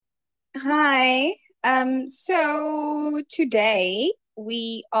Hi. So today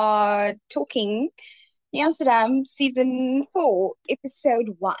we are talking the Amsterdam season 4,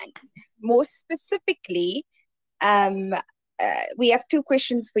 episode 1. More specifically, um, we have two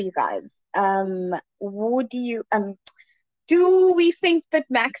questions for you guys. Would you do we think that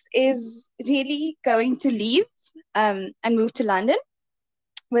Max is really going to leave and move to London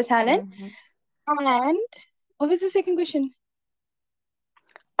with Helen? hmm And what was the second question?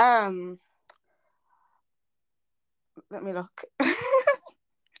 Um, Let me look.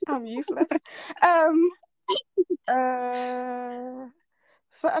 I'm useless. Um,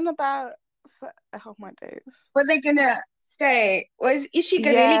 Something about oh my days. Were they gonna stay? Is she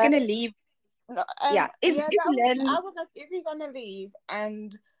really Yeah, gonna leave? no, Yeah. Is yeah. is I Len? was like, is he gonna leave?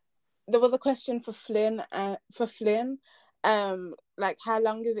 And there was a question for Flynn. Like, how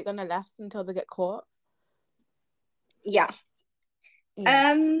long is it gonna last until they get caught? Yeah. Yeah.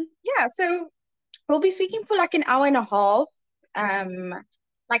 Yeah. So we'll be speaking for like an hour and a half. Um,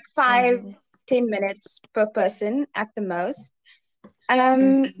 like five, hmm 10 minutes per person at the most.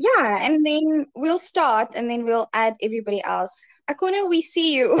 hmm Yeah, and then we'll start, and then we'll add everybody else. Akuna, we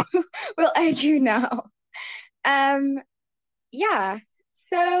see you. We'll add you now. Um, yeah.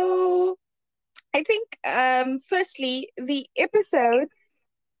 So I think firstly the episode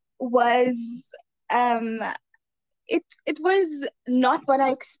was um it was not what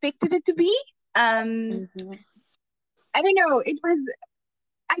I expected it to be. Um hmm I don't know,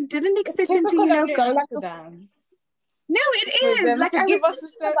 I didn't It's expect them to, typical of New go like a Amsterdam no, it for is. them Like to I was give us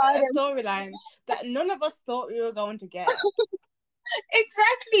thinking about a it. storyline that none of us thought we were going to get.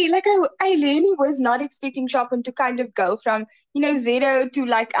 Exactly. Like I really was not expecting Chopin to kind of go from, 0 to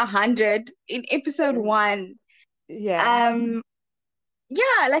like 100 in episode one. Yeah. Um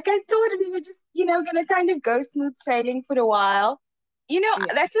yeah, like I thought we were just, gonna kind of go smooth sailing for a while. Yeah.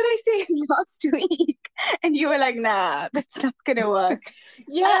 That's what I said last week. And you were like, nah, that's not gonna work.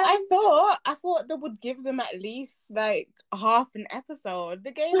 Yeah, Um, I thought they would give them at least like half an episode.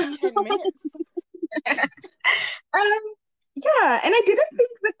 They gave him 10 minutes. um, yeah, and I didn't think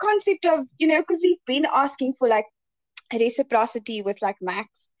the concept of, because we've been asking for like reciprocity with like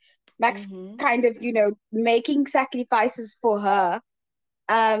Max. Max hmm kind of, making sacrifices for her.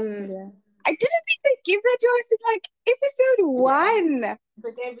 Um, Yeah. I didn't think they'd give that to us in like episode Yeah. one.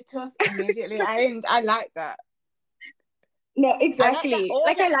 They gave it to us immediately. I like that. No, I like that exactly. all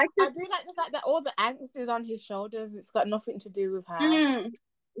Like the I like I it. do like the fact that all the angst is on his shoulders. It's got nothing to do with her. Mm,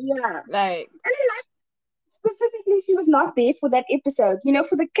 yeah. Like, And I like specifically she was not there for that episode,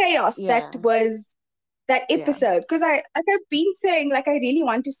 for the chaos that yeah. was that Yeah. episode. Because like I've been saying, like I really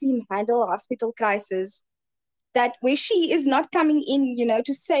want to see him handle a hospital crisis that where she is not coming in,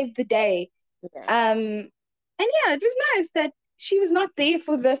 to save the day. Yeah. And yeah, it was nice that she was not there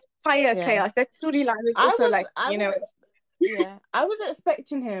for the fire Yeah. chaos. That storyline was also like, I was yeah. I was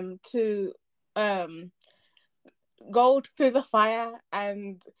expecting him to um go through the fire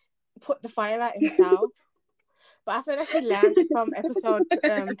and put the fire out himself. But I feel like he learned from episode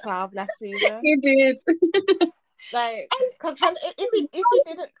 12 last season. you did. Like, And because if he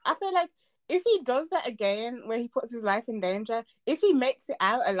didn't, I feel like if he does that again, where he puts his life in danger, if he makes it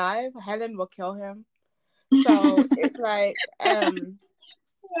out alive, Helen will kill him. So it's like,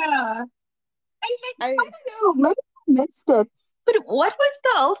 yeah. And like, I I don't know, maybe I missed it. But what was the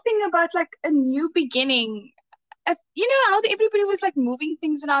whole thing about like a new beginning? How everybody was like moving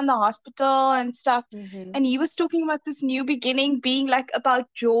things around the hospital and stuff, hmm and he was talking about this new beginning being like about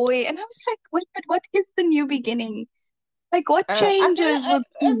joy, and I was like, wait, but what is the new beginning? Like, what I feel changes were like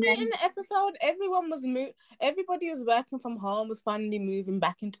being in made? the episode, everybody was working from home, was finally moving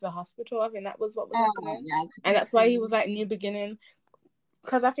back into the hospital. I think that was what was Oh, happening, yeah, that and makes that's why he was sense. like new beginning.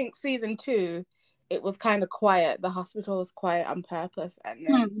 Because I think season 2, it was kind of quiet. The hospital was quiet on purpose, and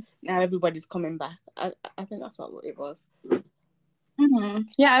then Hmm. now everybody's coming back. I think that's what it was.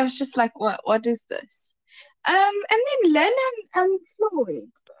 Yeah, I was just like, what is this? And then Len and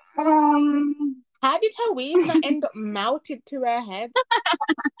Floyd. Um, How did her weave not end up melted to her head?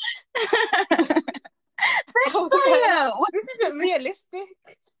 that I was like, fire, this isn't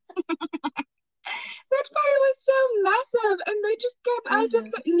realistic. that fire was so massive, and they just came out with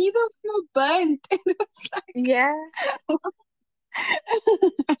hmm neither of them were burnt, and it was Yeah,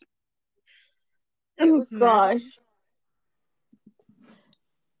 like, it oh was mad. gosh.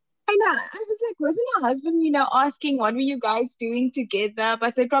 I know. I was like, wasn't her husband, asking what were you guys doing together?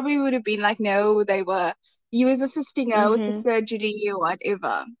 But they probably would have been like, no, he was assisting her with the hmm surgery or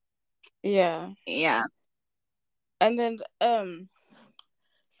whatever. Yeah. Yeah. And then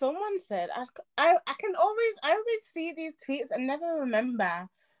someone said I always see these tweets and never remember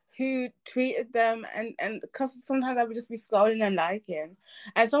who tweeted them, and because sometimes I would just be scrolling and liking,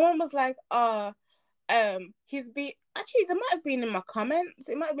 and someone was like, "Oh, actually, there might have been in my comments.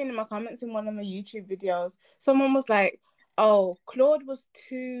 It might have been in my comments in one of my YouTube videos. Someone was like, "Oh, Claude was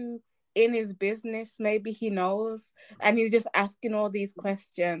too in his business. Maybe he knows, and he's just asking all these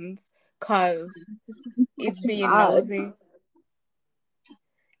questions because he's being God. nosy."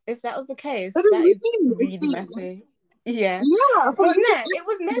 If that was the case, That is that is really really messy. messy. Yeah, Yeah, for but you to no, it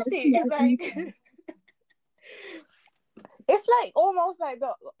was just messy. know It's anything. like it's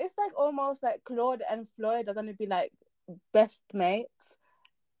like almost like Claude and Floyd are gonna be like best mates,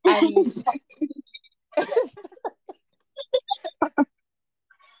 and Exactly.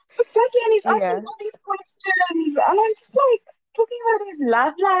 Exactly. And he's asking yeah. all these questions. And I'm just like talking about his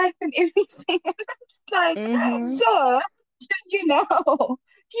love life and everything. And I'm just like, Mhm. sir, do you know?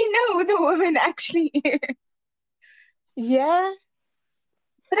 Do you know who the woman actually is? Yeah.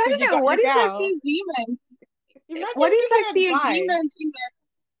 But I So you don't know, got your what is like gal. the agreement? What Imagine is like giving the advice. agreement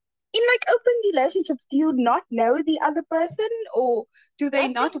in like open relationships? Do you not know the other person, or do they I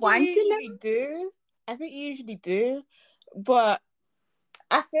not think you want to know? usually do. I think you usually do, but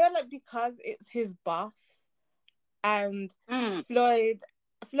I feel like because it's his boss and Mm, Floyd,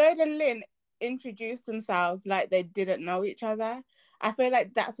 Floyd and Lynn introduced themselves like they didn't know each other. I feel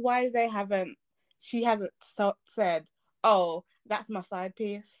like that's why they haven't. She hasn't said, "Oh, that's my side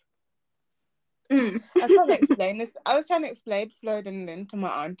piece." mm. I was trying to explain this. I was trying to explain Floyd and Lynn to my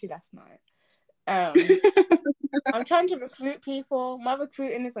auntie last night. Um, I'm trying to recruit people. My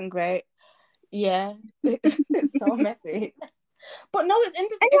recruiting isn't great. Yeah, it's so messy. But no, I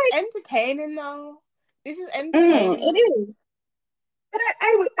it's like, entertaining though. This is entertaining. it is. But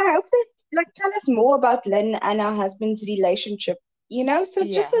I hope that like tell us more about Lynn and her husband's relationship, so just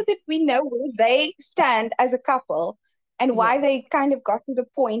Yeah, so that we know where they stand as a couple and why yeah. they kind of got to the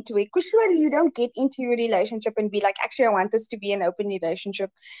point where, because surely you don't get into your relationship and be like, actually, I want this to be an open relationship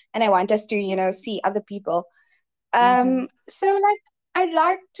and I want us to, see other people. Mm-hmm. So like I'd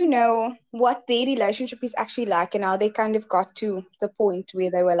like to know what their relationship is actually like and how they kind of got to the point where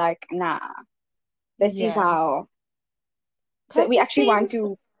they were like, nah, this is Yeah, how that because we actually want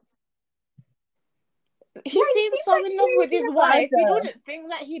to. he Yeah, he seems seems so like in a love very with his good guy, wife. You though. wouldn't think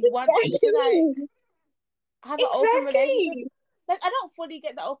that he'd want to like Exactly. have an open relationship. Exactly. Like I don't fully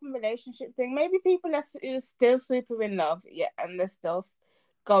get the open relationship thing. Maybe people are still super in love, yeah, and they're still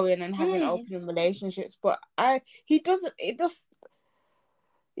going and having Mm, open relationships. But he doesn't. It just,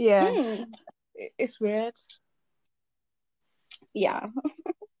 yeah, mm. it's weird. Yeah.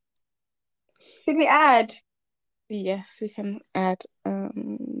 Should we add? Yes, we can add a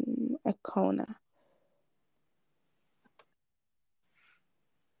Kona.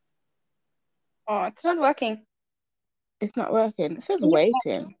 Oh, it's not working. It's not working. It says Can you?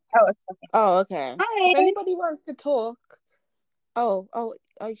 waiting. Oh, it's working. Oh, okay. If Hi. anybody wants to talk, oh,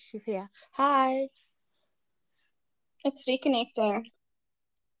 she's here. Hi. It's reconnecting.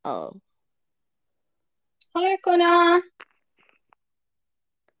 Oh, Hi, Kona.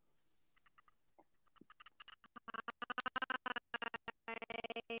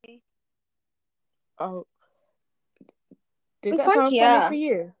 oh. Did We that can't sound funny hear. for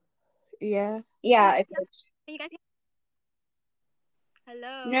you? Yeah. Yeah, it is. Can you guys hear?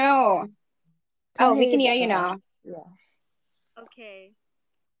 Hello. No. Can Oh, we hear you can a hear bit you better. now. Yeah. Okay.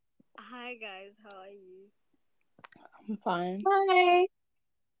 Hi guys, how are you? I'm fine. Hi.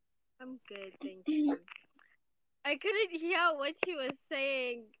 I'm good, thank you. I couldn't hear what she was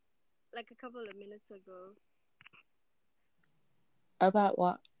saying like a couple of minutes ago. About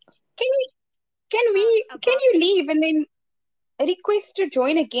what? Can we? Can About you leave and then request to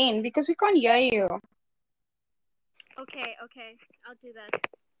join again because we can't hear you. okay, I'll do that.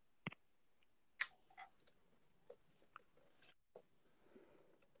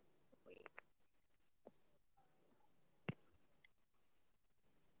 Wait.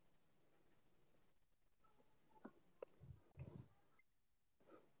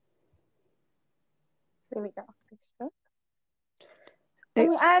 There we go. Can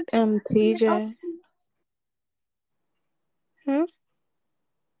we It's add someone else? TJ. Huh?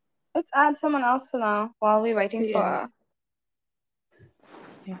 Let's add someone else now while we're waiting for Yeah. her.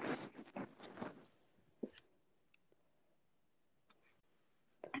 Yes.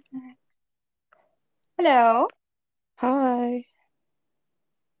 Hello. Hi.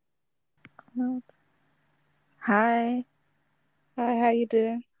 Hi, Hi. How you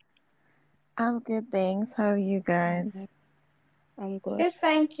doing? I'm good, thanks. How are you guys? Okay. I'm good. Good,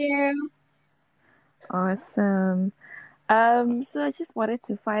 thank you. Awesome. So I just wanted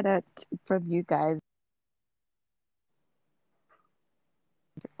to find out from you guys.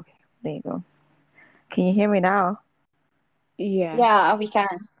 There you go. Can you hear me now? Yeah. Yeah, we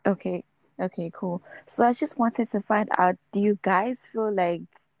can. Okay. Okay, cool. So I just wanted to find out, do you guys feel like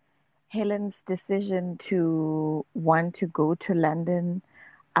Helen's decision to want to go to London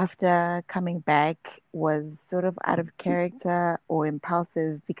after coming back was sort of out of character or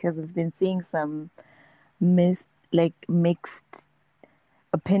impulsive? Because I've been seeing some mixed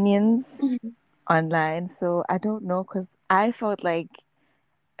opinions Mhm. online. So I don't know, because I felt like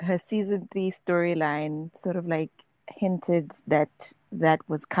her season three storyline sort of like hinted that that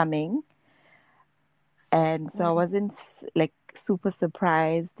was coming. And so I Mm. wasn't like super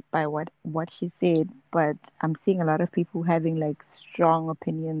surprised by what she said, but I'm seeing a lot of people having like strong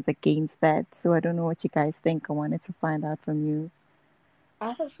opinions against that. So I don't know what you guys think. I wanted to find out from you.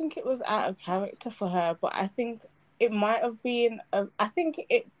 I don't think it was out of character for her, but I think it might have been. I think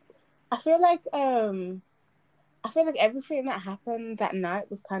it. I feel like everything that happened that night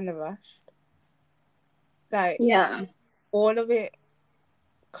was kind of rushed. Like Yeah. all of it,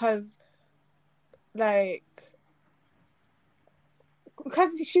 cause like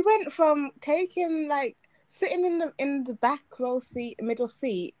because she went from taking like sitting in the back row seat, middle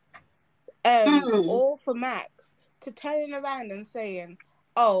seat, Mm. all for Max, to turning around and saying,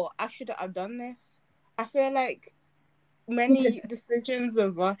 "Oh, I shouldn't have done this." I feel like many decisions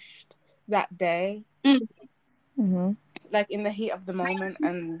were rushed that day, Mm. Hmm. like in the heat of the moment,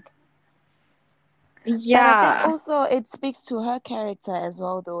 and But I think Yeah. also it speaks to her character as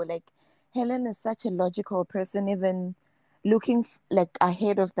well, though. Like Helen is such a logical person, even looking like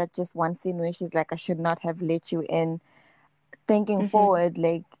ahead of that just one scene where she's like, "I should not have let you in." Thinking mm-hmm, forward,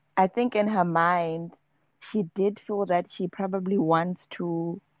 like I think in her mind, she did feel that she probably wants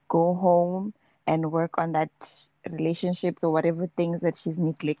to go home and work on that relationships or whatever things that she's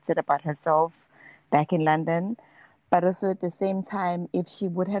neglected about herself back in London. But also at the same time, if she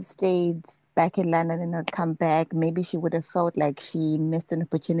would have stayed back in London and not come back, maybe she would have felt like she missed an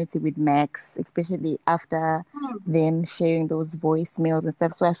opportunity with Max, especially after Mm. them sharing those voicemails and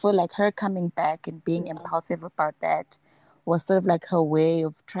stuff. So I feel like her coming back and being yeah, impulsive about that was sort of like her way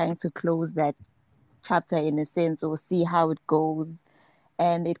of trying to close that chapter in a sense or see how it goes.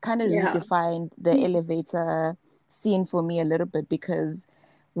 And it kind of Yeah. redefined the elevator scene for me a little bit, because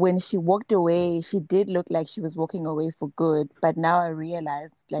when she walked away, she did look like she was walking away for good. But now I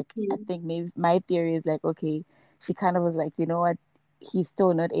realized, like, I Mm. think maybe my theory is like, okay, she kind of was like, you know what? He's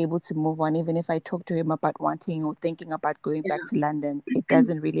still not able to move on. Even if I talk to him about wanting or thinking about going back to London, it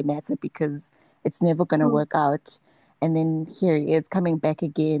doesn't really matter because it's never going to Mm. work out. And then here he is coming back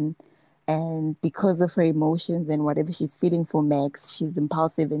again. And because of her emotions and whatever she's feeling for Max, she's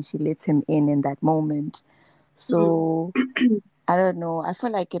impulsive and she lets him in that moment. Mm. So I don't know. I feel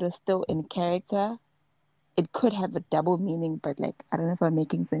like it was still in character. It could have a double meaning, but like I don't know if I'm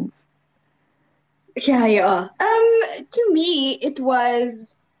making sense. Yeah, yeah. To me, it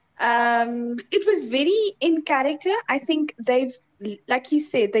was very in character. I think like you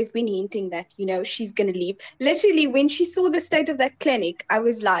said, they've been hinting that, she's gonna leave. Literally, when she saw the state of that clinic, I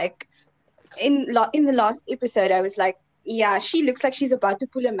was like, in the last episode, I was like, yeah, she looks like she's about to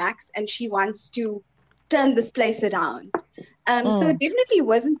pull a Max and she wants to turn this place around. So it Mm, definitely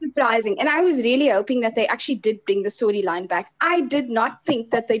wasn't surprising. And I was really hoping that they actually did bring the storyline back. I did not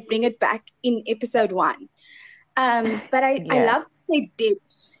think that they'd bring it back in episode one. But I yeah. love they did.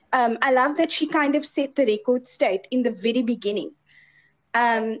 I love that she kind of set the record straight in the very beginning.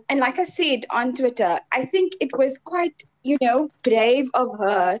 And like I said on Twitter, I think it was quite, brave of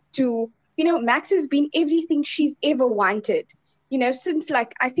her to, Max has been everything she's ever wanted. Since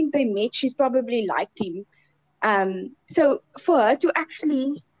like I think they met, she's probably liked him. So for her to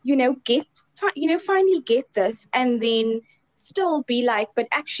actually, finally get this and then still be like, but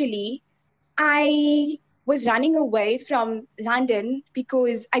actually, I was running away from London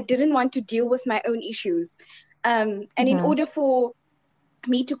because I didn't want to deal with my own issues. And in Mm-hmm. order for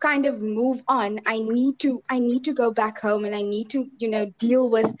me to kind of move on, I need to go back home and I need to, deal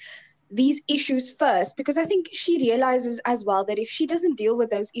with these issues first, because I think she realizes as well that if she doesn't deal with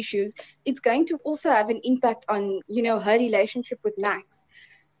those issues, it's going to also have an impact on, her relationship with Max.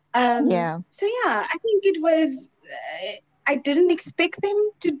 Yeah. So yeah, I think it was. I didn't expect them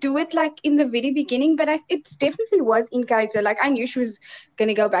to do it like in the very beginning, but it definitely was in character. Like I knew she was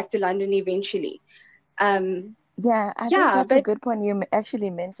gonna go back to London eventually. Um, Yeah, I think yeah, that's a but good point. You actually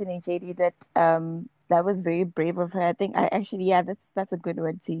mentioning, JD, that that was very brave of her. I think I actually, yeah, that's a good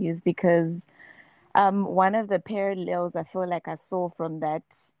word to use, because one of the parallels I feel like I saw from that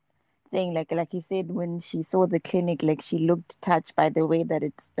thing, like you said, when she saw the clinic, like she looked touched by the way that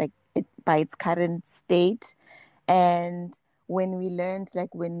it's like it by its current state. And when we learned, like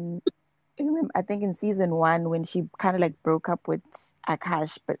I think in season 1 when she kind of like broke up with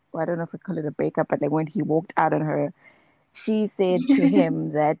Akash, but I don't know if I call it a breakup, but like when he walked out on her, she said to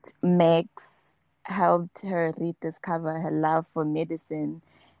him that Max helped her rediscover her love for medicine.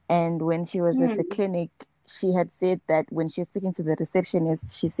 And when she was at the clinic, she had said that when she was speaking to the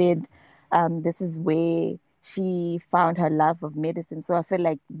receptionist, she said, this is where she found her love of medicine. So I feel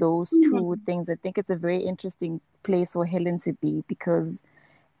like those two things, I think it's a very interesting place for Helen to be, because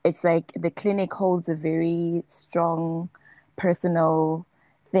it's like the clinic holds a very strong personal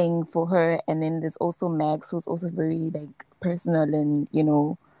thing for her, and then there's also Max, who's also very like personal, and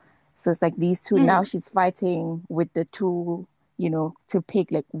so it's like these two. Now she's fighting with the two, to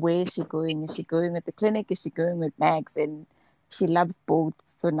pick, like, where is she going? Is she going with the clinic? Is she going with Max? And she loves both,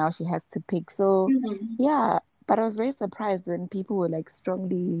 so now she has to pick. So yeah, but I was very surprised when people were like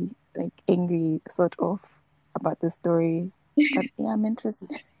strongly like angry sort of about the story. But yeah, I'm interested.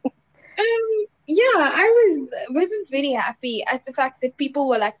 Yeah, I wasn't very happy at the fact that people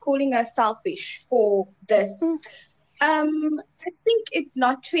were like calling her selfish for this. I think it's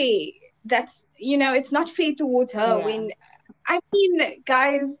not fair. It's not fair towards her Yeah. when, I mean,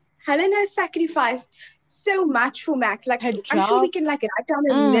 guys, Helen has sacrificed so much for Max. Like, Her I'm sure we job, can like write down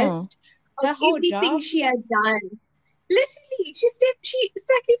a Mm. list of her whole everything job, she has done. Literally, she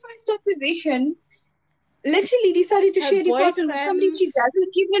sacrificed her position. Literally decided to her share the apartment with somebody she boyfriends, doesn't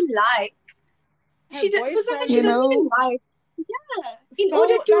even like. her For someone You she boyfriends. doesn't even know, like. Yeah, in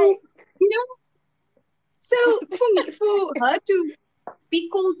order So to, like, you know. So for her to be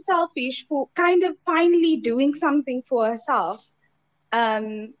called selfish for kind of finally doing something for herself,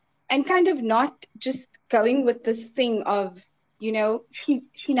 and kind of not just going with this thing of, she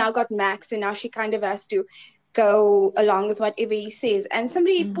now got Max and now she kind of has to go along with whatever he says. And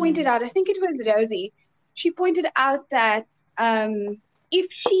somebody pointed out, I think it was Rosie, she pointed out that if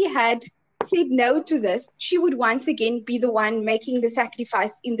she had said no to this, she would once again be the one making the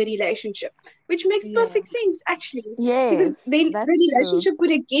sacrifice in the relationship, which makes yeah, perfect sense actually, because yes, then that's the true. relationship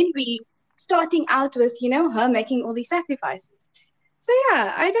would again be starting out with, her making all these sacrifices. So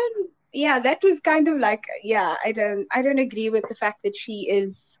yeah, that was kind of like, yeah, I don't agree with the fact that she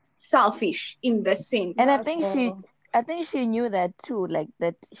is selfish in this And sense. not at all. I think she knew that too, like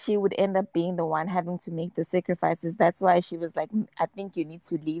that she would end up being the one having to make the sacrifices. That's why she was like, I think you need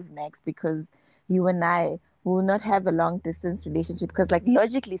to leave next, because you and I will not have a long distance relationship. Because like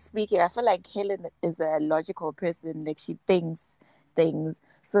logically speaking, I feel like Helen is a logical person. Like she thinks things.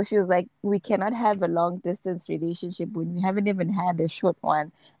 So she was like, we cannot have a long distance relationship when we haven't even had a short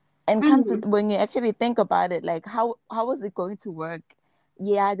one. And when you actually think about it, like how was it going to work?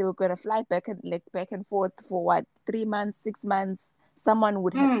 Yeah, they were gonna fly back and forth for what, 3 months, 6 months. Someone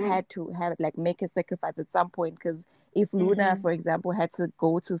would have Mm, had to have like make a sacrifice at some point, because if Luna, for example, had to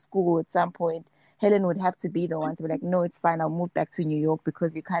go to school at some point, Helen would have to be the one to be like, no, it's fine, I'll move back to New York,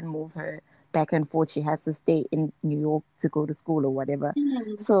 because you can't move her back and forth. She has to stay in New York to go to school or whatever.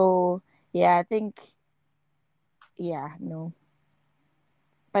 mm. So yeah, I think, yeah, no.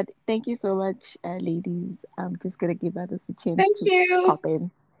 But thank you so much, ladies. I'm just gonna give others a chance Thank to you. pop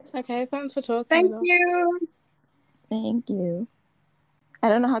in. Okay, thanks for talking Thank with us. you. Thank you. I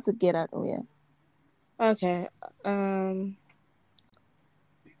don't know how to get out. Oh yeah. Okay. Um.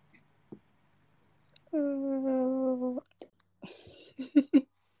 uh,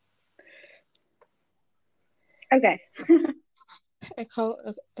 Okay.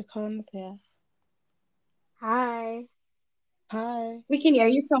 Econe's here. Hi. Hi. We can hear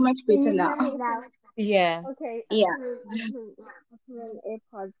you so much Can better you now. hear me now? Yeah. Okay, Yeah. I'm putting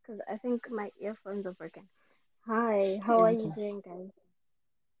AirPods because I think my earphones are broken. Hi, how are you Okay. doing, guys?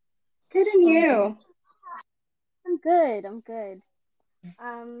 Good on I'm good. you. I'm good. I'm good.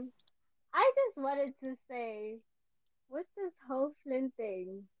 Um, I just wanted to say, with this whole Flynn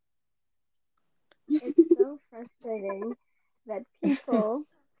thing, it's so frustrating that people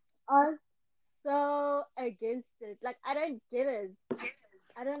are so against it. Like, I don't get it.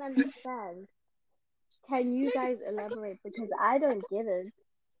 I don't understand. Can you guys elaborate? Because I don't get it.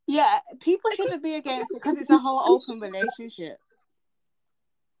 Yeah, people shouldn't be against it because it's a whole open relationship.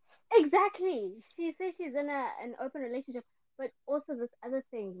 Exactly. She says she's in an open relationship, but also this other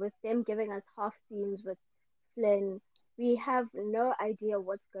thing with them giving us half scenes with Flynn. We have no idea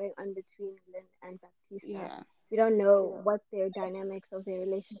what's going on between Lynn and Baptista. Yeah. We don't know what their dynamics of their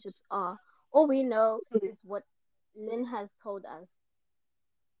relationships are. All we know is what Lynn has told us.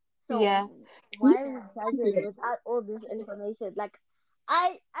 So Yeah. why are we judging without all this information? Like,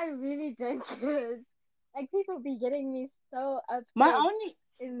 I really don't get it. Like, people be getting me so My upset only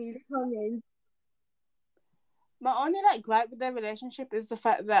in these comments. My only like gripe with their relationship is the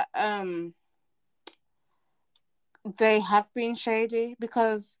fact that they have been shady,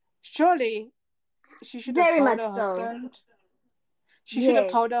 because surely she should have Very told much her so. husband. She should have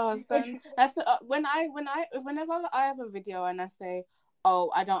Yes. told her husband. That's the, whenever I have a video and I say,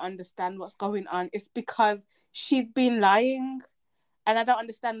 "Oh, I don't understand what's going on," it's because she's been lying, and I don't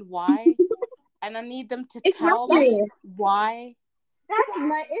understand why, and I need them to tell Exactly. me why. That's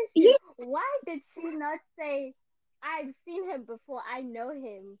my issue. Yeah, Why did she not say, I've seen him before, I know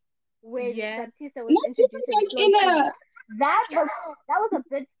him, when Yeah, Baptista was not even introducing like Chloe in to me? a. That was a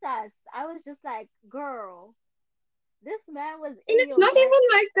bit sus. I was just like, girl, this man was And in it's your not bed even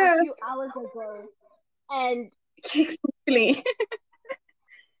like a a. few hours ago. And Exactly.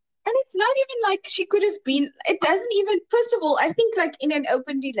 And it's not even like she could have been. It doesn't even. First of all, I think like in an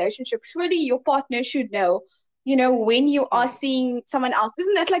open relationship, surely your partner should know. When you are yeah, seeing someone else,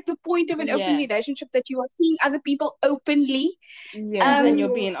 isn't that like the point of an open yeah, relationship, that you are seeing other people openly? yeah, you're and you're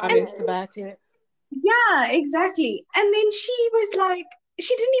Um, being being and honest honest. about it. yeah, exactly. And then she was like,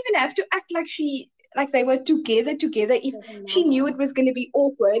 she didn't even have to act like they were together if Doesn't she knew matter. it was going to be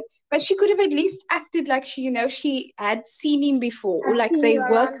awkward. But she could have at least acted like she had seen him before, or I've like seen they you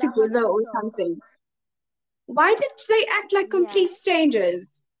worked around the together or hospital. something. Why did they act like Yeah, complete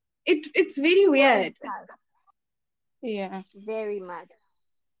strangers? It's very that was weird. tough. Yeah, Very much.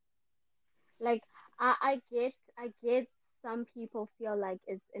 Like, I get some people feel like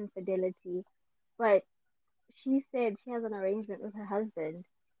it's infidelity, but she said she has an arrangement with her husband.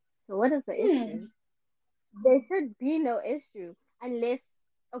 So what is the Hmm. issue? There should be no issue unless,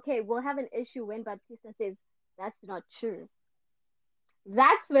 okay, we'll have an issue when Baptista says that's not true.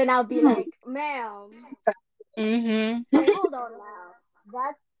 That's when I'll be Hmm. like, ma'am, mhm. hold on now.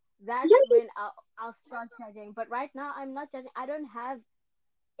 That's that's Yeah. when I'll start judging. But right now I'm not judging. I don't have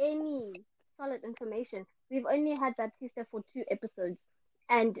any solid information. We've only had Baptista for 2 episodes,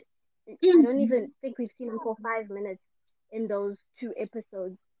 and I don't Hmm. even think we've seen him for 5 minutes in those 2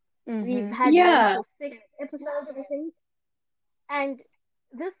 episodes. We've Mhm. had him Yeah. for 6 episodes, I think. And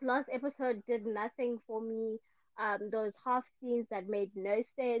this last episode did nothing for me. Those half scenes that made no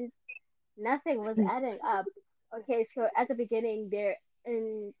sense, nothing was adding up. Okay, so at the beginning, they're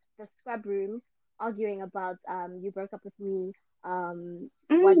in the scrub room arguing about you broke up with me,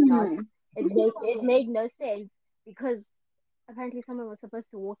 whatnot. Mm. It made no sense because apparently someone was supposed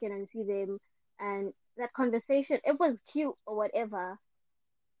to walk in and see them, and that conversation, it was cute or whatever,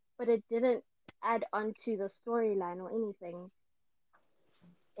 but it didn't add on to the storyline or anything.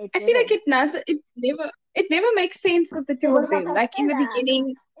 It I feel like didn't. it never makes sense with the It two was of like them. a Like in the filler.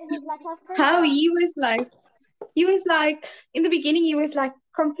 beginning, It was like a how filler. he was like in the beginning he was like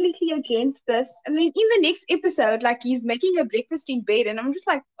completely against this, and then in the next episode like he's making her breakfast in bed, and I'm just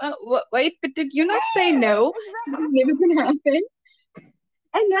like, wait, but did you not say no, this is Exactly. never gonna happen?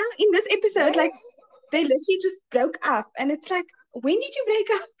 And now in this episode, Right? like, they literally just broke up, and it's like, when did you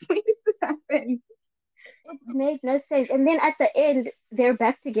break up? When did this happen? It made no sense. And then at the end, they're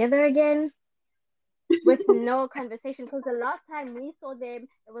back together again with no conversation. Because the last time we saw them,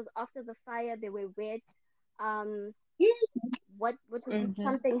 it was after the fire. They were wet. Um, what was it? Mhm.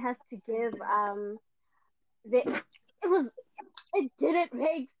 Something has to give. They, it was. It didn't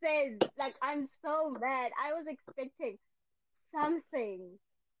make sense. Like, I'm so mad. I was expecting something,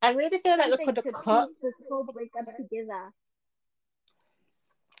 I really feel like they something could have to cut. piece this whole breakup together.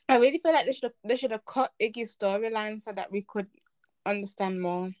 I really feel like they should have cut Iggy's storyline so that we could understand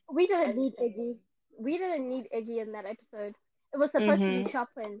more. We didn't need Iggy. We didn't need Iggy in that episode. It was supposed to be Mhm.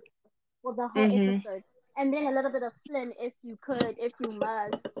 Chopin for the whole Mhm. episode. And then a little bit of Flynn if you could, if you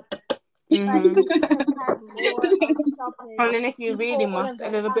must. But Mhm. we could have had more of And Chopin then if you really before all of must, a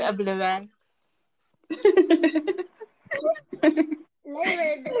the little bit of fun. Luren.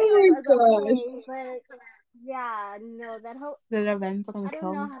 Layron Oh my was gosh. okay, but yeah, no, that whole The Lorens are gonna I don't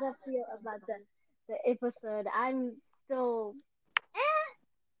kill know me. how to feel about the episode. I'm still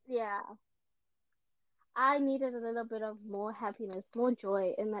yeah. I needed a little bit of more happiness, more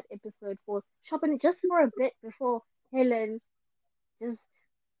joy in that episode for Chopin just for a bit before Helen just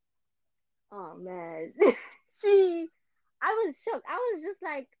oh man. she I was shocked. I was just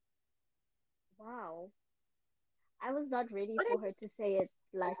like, wow. I was not ready But for her to say it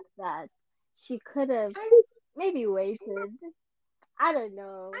like that. She could have I was maybe waited. I don't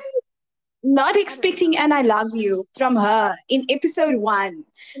know. I was not I don't expecting know. an "I love you" from her in episode one.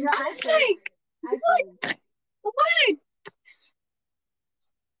 No, I I was did. like, I did. what? What?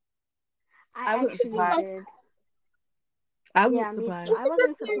 I I wasn't It was actually like surprised. did. I wasn't Yeah, me too. surprised. I just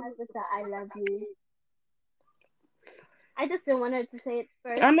wasn't because you surprised with the I love you. I just didn't want her to say it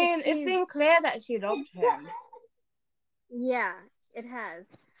first I because mean, it's been clear that she loved him. Yeah, it has.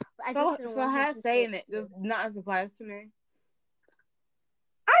 But I just So, didn't so want her her to say saying it it too. does not a surprise to me.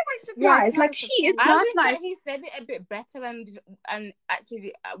 I was Yeah, it's surprised. not Like a she is surprise. I not wish like, that he said it a bit better, and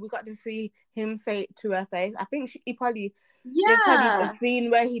actually we got to see him say it to her face. I think there's probably a yeah, scene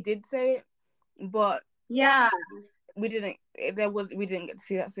where he did say it, but yeah, we didn't. We didn't get to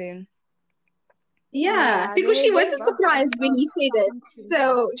see that scene. yeah. Yeah, Because she they wasn't rushed it surprised when he said it. too fast.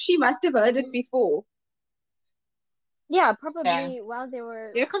 So she must have heard it before. Yeah, Yeah, probably while they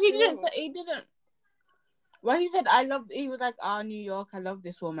were yeah, because he didn't doing say it. he didn't. Well, he said I love. He was like, "Oh, New York, I love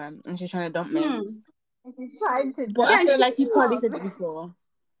this woman, and she's trying to dump me." Hmm. And he's trying to But I Yeah, dump and feel she like he probably Stop. said it before.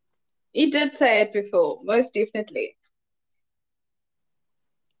 he did say it before, most definitely.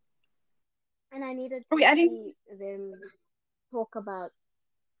 And I needed to Okay, I didn't. see them talk about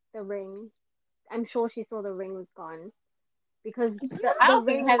the ring. I'm sure she saw the ring was gone because I the don't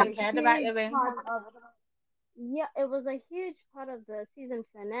think ring was Helen a cared about huge the ring. part of, yeah, it was a huge part of the season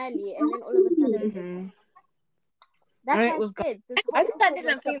finale, and then all of a sudden Mm-hmm. that's And why it I was gone. said this I whole think I episode was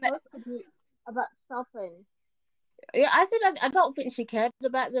didn't think that. supposed to be about Soften. Yeah, I said I don't think she cared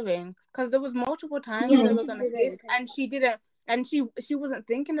about the ring because there was multiple times Yeah, they Hmm. were she gonna kiss, didn't. and she didn't, and she wasn't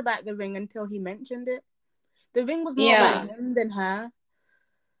thinking about the ring until he mentioned it. The ring was more about Yeah. Yeah, him than her.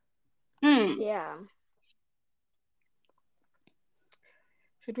 Hmm. yeah.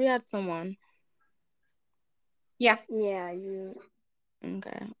 Should we add someone? Yeah. Yeah, you.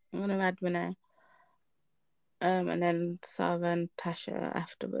 Okay, I'm gonna add Renee. And then Sarah and Tasha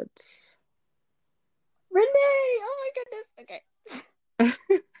afterwards. Renee! Oh my goodness.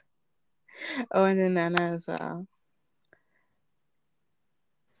 Okay. Oh, and then Nana as well.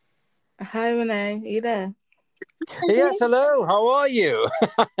 Hi, Renee. Are you there? Yes, hello. How are you?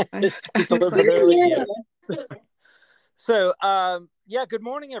 It's just a I'm little bit Good fine. to early hear. here. So, yeah, good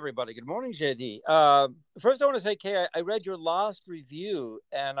morning, everybody. Good morning, JD. First, I want to say, Kay, I read your last review,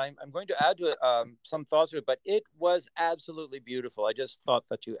 and I'm going to add to it some thoughts to it, but it was absolutely beautiful. I just thought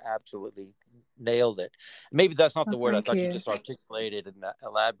that you absolutely nailed it. Maybe that's not Oh, the word. I thank thought you you. just articulated and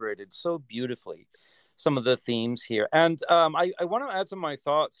elaborated so beautifully some of the themes here. And I want to add some of my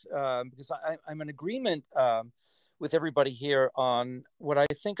thoughts because I'm in agreement with everybody here on what I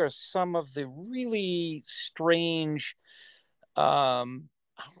think are some of the really strange, um,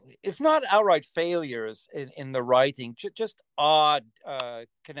 if not outright failures in the writing, just odd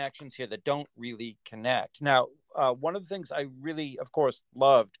connections here that don't really connect. Now, one of the things I really, of course,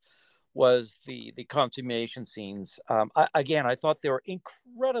 loved was the consummation scenes. Again, I thought they were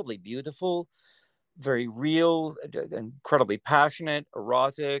incredibly beautiful, very real, incredibly passionate,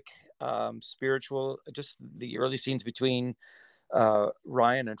 erotic, spiritual. Just the early scenes between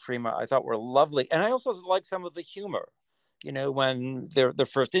Ryan and Trima, I thought were lovely, and I also like some of the humor. You know, when they're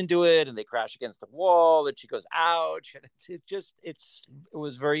first into it and they crash against the wall, and she goes, "Ouch!" and it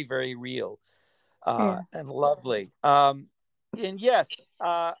was very very real Yeah. and lovely. And yes,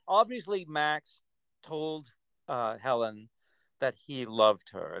 obviously Max told Helen that he loved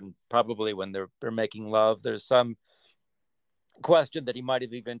her, and probably when they're making love, there's some question that he might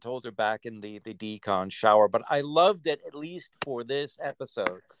have even told her back in the decon shower. But I loved it, at least for this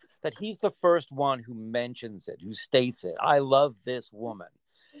episode, that he's the first one who mentions it, who states it. I love this woman.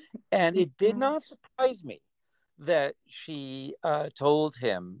 And it did Mm-hmm. not surprise me that she told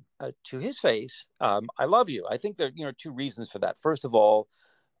him to his face, I love you. I think there are, two reasons for that. First of all,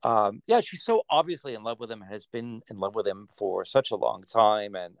 yeah, she's so obviously in love with him, has been in love with him for such a long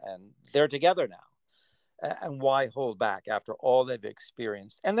time, and they're together now. And why hold back after all they've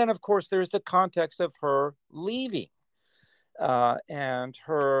experienced? And then, of course, there's the context of her leaving and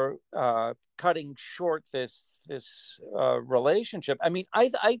her cutting short this relationship. I mean,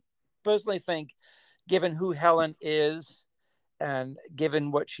 I personally think, given who Helen is and given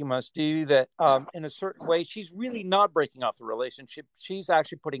what she must do, that in a certain way, she's really not breaking off the relationship. She's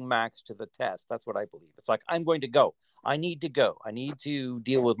actually putting Max to the test. That's what I believe. It's like, I'm going to go. I need to go. I need to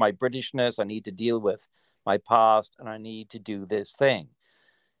deal with my Britishness. I need to deal with my past, and I need to do this thing.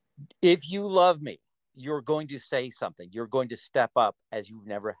 If you love me, you're going to say something. You're going to step up as you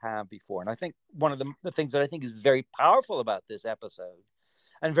never have before. And I think one of the things that I think is very powerful about this episode,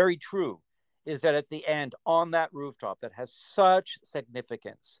 and very true, is that at the end, on that rooftop that has such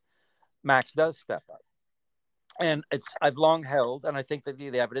significance, Max does step up. And I've long held, and I think that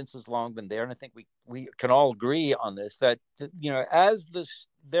the evidence has long been there, and I think we can all agree on this, that as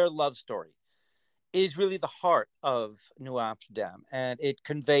their love story is really the heart of New Amsterdam, and it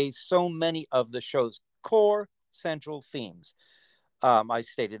conveys so many of the show's core central themes. I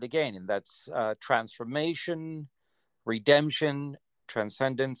stated again, and that's transformation, redemption,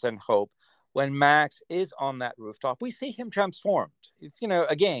 transcendence, and hope, when Max is on that rooftop, we see him transformed. It's,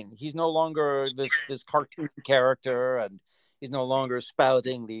 again, he's no longer this cartoon character, and he's no longer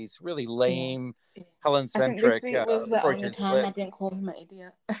spouting these really lame, I think this Helen-centric week was the only Freudian time slip. I didn't call him an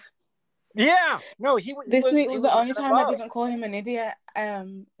idiot. Yeah, no, he This was week he was was the a only man of time I love. didn't call him an idiot.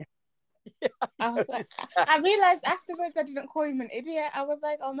 Yeah, I was like, I realized afterwards I didn't call him an idiot. I was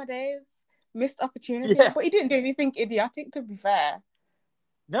like, oh my days, missed opportunity. Yeah. But he didn't do anything idiotic, to be fair.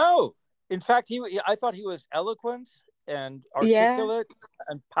 No, in fact, I thought he was eloquent and articulate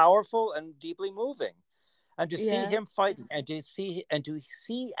and powerful and deeply moving. And to see him fighting, and to see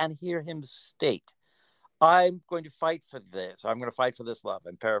and hear him state, I'm going to fight for this. I'm going to fight for this love.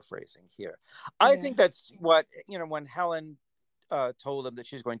 I'm paraphrasing here. I think that's what, when Helen told him that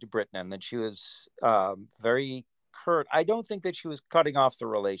she was going to Britain, and that she was very curt. I don't think that she was cutting off the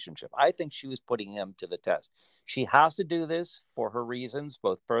relationship. I think she was putting him to the test. She has to do this for her reasons,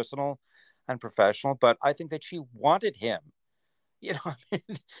 both personal and professional. But I think that she wanted him.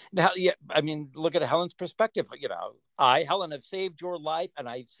 Now, look at Helen's perspective. Helen, have saved your life, and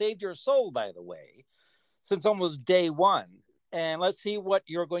I've saved your soul, by the way, since almost day one. And let's see what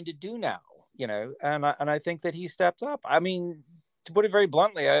you're going to do now. And I think that he stepped up. I mean, to put it very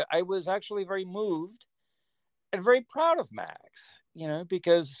bluntly, I was actually very moved and very proud of Max,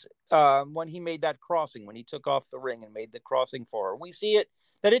 because when he made that crossing, when he took off the ring and made the crossing for her, we see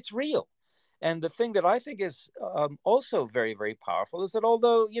that it's real. And the thing that I think is also very, very powerful is that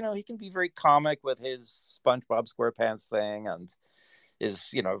although, he can be very comic with his SpongeBob SquarePants thing and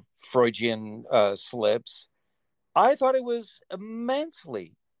his, Freudian slips, I thought it was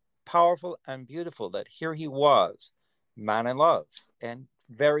immensely powerful and beautiful that here he was, man in love, and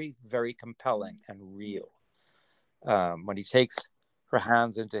very, very compelling and real. When he takes her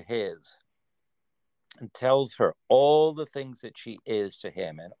hands into his and tells her all the things that she is to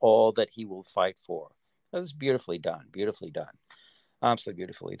him and all that he will fight for. That was beautifully done, absolutely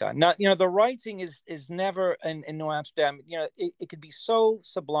beautifully done. Now, the writing is never in New Amsterdam, it could be so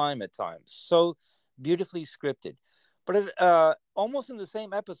sublime at times, so beautifully scripted, but it, almost in the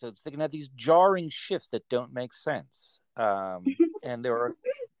same episodes, they can have these jarring shifts that don't make sense. And there are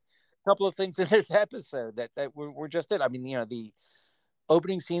a couple of things in this episode that were just it. I mean, the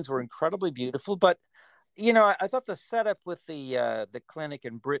opening scenes were incredibly beautiful, but I thought the setup with the clinic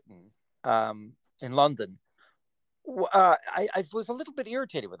in Britain, in London, I was a little bit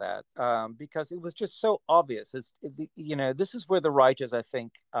irritated with that, because it was just so obvious. This is where the writers, I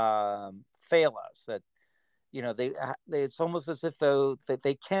think, fail us. That they it's almost as if though that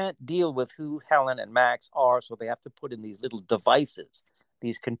they can't deal with who Helen and Max are, so they have to put in these little devices,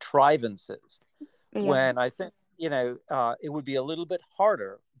 these contrivances. When I think it would be a little bit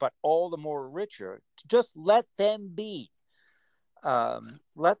harder, but all the more richer, to just let them be.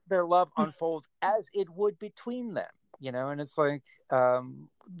 Let their love unfold as it would between them, and it's like,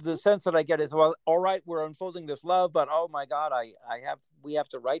 the sense that I get is, well, all right, we're unfolding this love, but oh my God, we have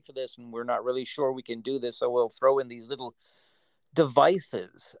to write for this, and we're not really sure we can do this, so we'll throw in these little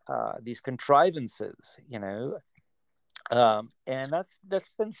devices, these contrivances, and that's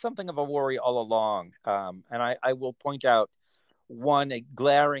been something of a worry all along. And I will point out one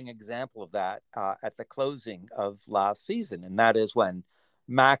glaring example of that at the closing of last season, and that is when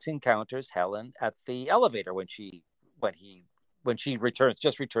Max encounters Helen at the elevator when she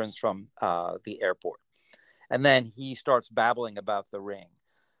returns from the airport, and then he starts babbling about the ring.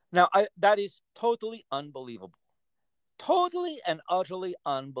 Now, that is totally unbelievable, totally and utterly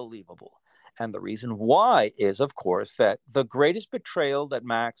unbelievable. And the reason why is, of course, that the greatest betrayal that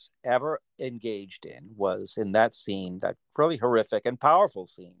Max ever engaged in was in that scene, that really horrific and powerful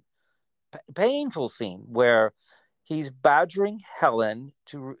scene, painful scene, where he's badgering Helen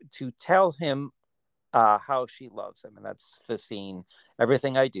to tell him how she loves him. And that's the scene,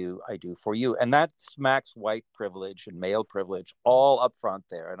 everything I do for you. And that's Max white privilege and male privilege all up front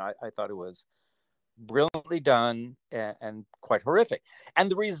there. And I thought it was brilliantly done and quite horrific.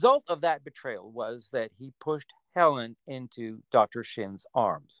 And the result of that betrayal was that he pushed Helen into Dr. Shin's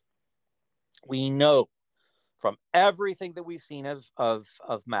arms. We know from everything that we've seen of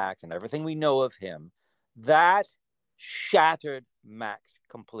Max and everything we know of him, that shattered Max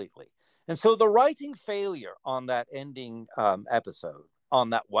completely. And so the writing failure on that ending episode,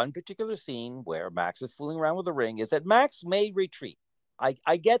 on that one particular scene where Max is fooling around with the ring, is that Max may retreat.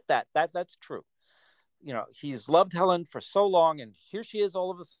 I get that. That's true. He's loved Helen for so long, and here she is all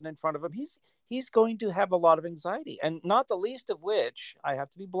of a sudden in front of him. He's going to have a lot of anxiety, and not the least of which, I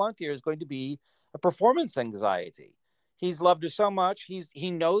have to be blunt here, is going to be a performance anxiety. He's loved her so much. He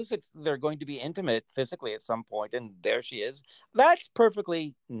knows that they're going to be intimate physically at some point, and there she is. That's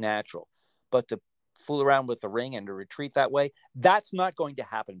perfectly natural. but to fool around with the ring and to retreat that way, that's not going to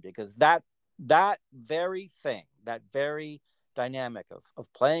happen, because that very thing, that very dynamic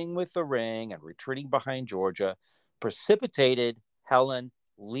of playing with the ring and retreating behind Georgia, precipitated Helen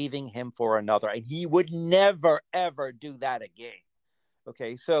leaving him for another, and he would never ever do that again.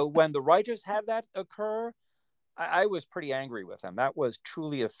 Okay, so when the writers had that occur, I was pretty angry with them. That was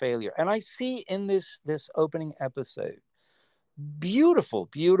truly a failure. And I see in this opening episode beautiful,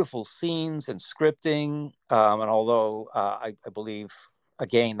 beautiful scenes and scripting. And although I believe,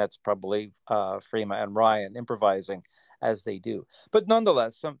 again, that's probably Freema and Ryan improvising as they do, but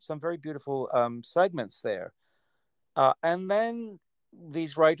nonetheless, some very beautiful segments there. And then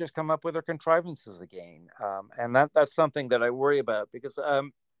these writers come up with their contrivances again, and that's something that I worry about, because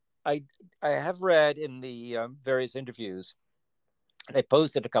I have read in the various interviews, and I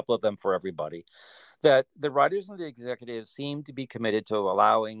posted a couple of them for everybody, that the writers and the executives seem to be committed to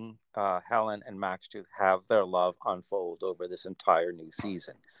allowing Helen and Max to have their love unfold over this entire new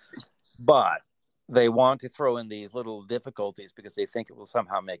season. But they want to throw in these little difficulties because they think it will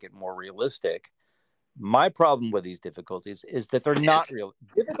somehow make it more realistic. My problem with these difficulties is that they're not real.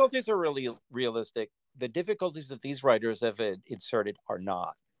 Difficulties are really realistic. The difficulties that these writers have inserted are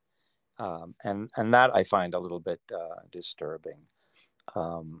not. And that I find a little bit disturbing.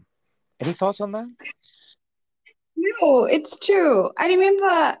 Any thoughts on that? No, it's true. I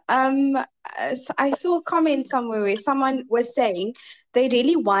remember I saw a comment somewhere where someone was saying they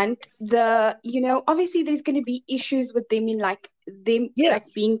really want obviously there's going to be issues with them in like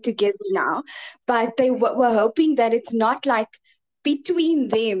Yes. being together now, but they were hoping that it's not like between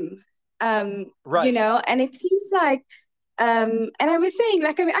them, Right. and it seems like and I was saying,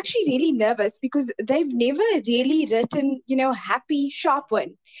 like, I'm actually really nervous because they've never really written, happy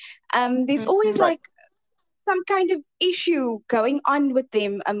Sharpwin. There's always Right. like some kind of issue going on with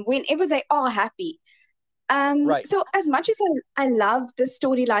them whenever they are happy. Right. So as much as I love the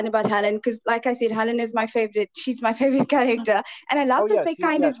storyline about Helen, because like I said, Helen is my favorite. She's my favorite character. And I love Oh, that yes. they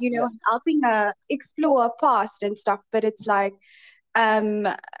kind of, Yes. helping her explore her past and stuff. But it's like, um,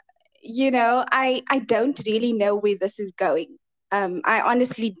 I don't really know where this is going. I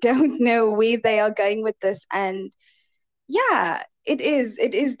honestly don't know where they are going with this. And yeah, it is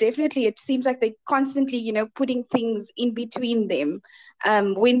definitely, it seems like they constantly, putting things in between them,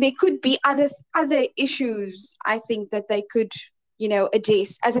 when there could be other issues, I think, that they could,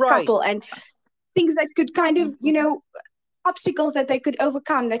 address as a Right. couple, and things that could kind of, obstacles that they could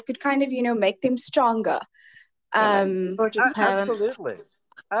overcome that could kind of, make them stronger. George's parents.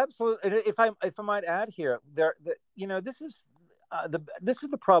 Absolutely. And if I might add here, this is this is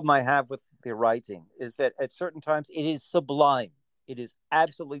the problem I have with the writing, is that at certain times it is sublime. It is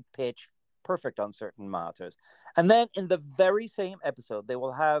absolutely pitch perfect on certain matters. And then in the very same episode, they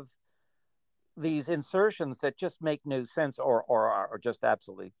will have these insertions that just make no sense, or are just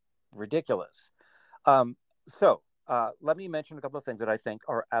absolutely ridiculous. So let me mention a couple of things that I think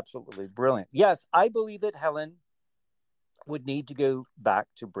are absolutely brilliant. Yes, I believe that Helen would need to go back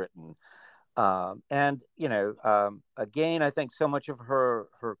to Britain. And again, I think so much of her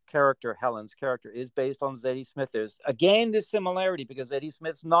character, Helen's character, is based on Zadie Smith. There's again this similarity, because Zadie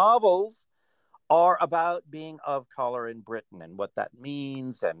Smith's novels are about being of color in Britain and what that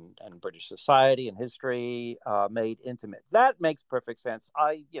means, and British society and history made intimate. That makes perfect sense. Look,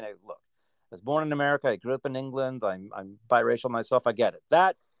 I was born in America. I grew up in England. I'm biracial myself. I get it.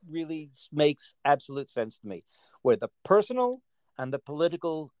 That really makes absolute sense to me, where the personal and the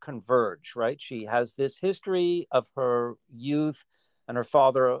political converge, right? She has this history of her youth and her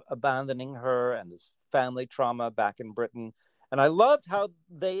father abandoning her, and this family trauma back in Britain. And I loved how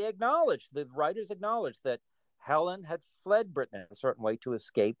the writers acknowledged that Helen had fled Britain in a certain way to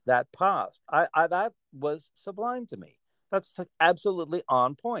escape that past. That was sublime to me. That's absolutely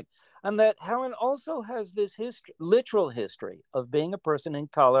on point. And that Helen also has this literal history of being a person in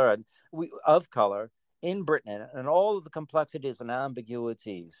color of color in Britain, and all of the complexities and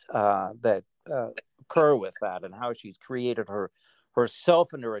ambiguities that occur with that, and how she's created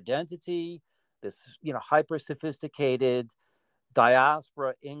herself and her identity. This, hyper sophisticated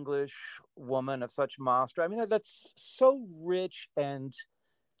diaspora English woman of such mastery. I mean, that's so rich, and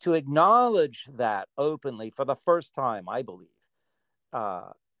to acknowledge that openly for the first time, I believe,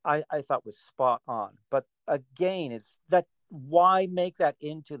 I thought was spot on. But again, it's that, why make that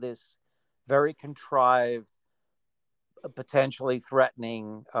into this very contrived, potentially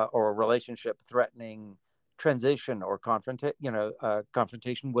threatening, or a relationship threatening transition or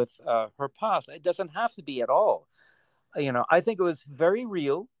confrontation with her past? It doesn't have to be at all. I think it was very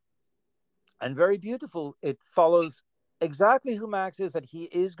real and very beautiful. It follows exactly who Max is, that he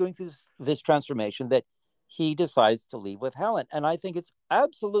is going through this transformation, that he decides to leave with Helen. And I think it's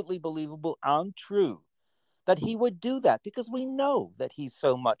absolutely believable and true that he would do that, because we know that he's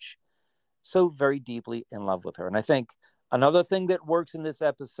so very deeply in love with her. And I think another thing that works in this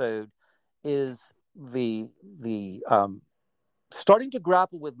episode is the starting to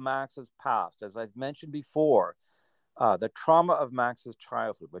grapple with Max's past. As I've mentioned before, the trauma of Max's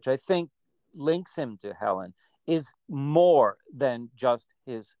childhood, which I think links him to Helen, is more than just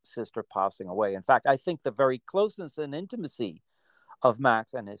his sister passing away. In fact, I think the very closeness and intimacy of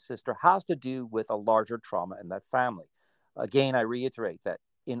Max and his sister has to do with a larger trauma in that family. Again, I reiterate that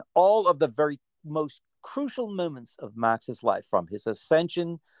in all of the very most crucial moments of Max's life, from his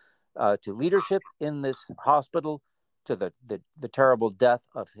ascension to leadership in this hospital, to the terrible death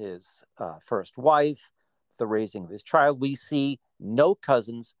of his first wife, the raising of his child, we see no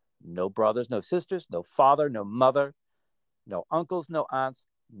cousins, no brothers, no sisters, no father, no mother, no uncles, no aunts,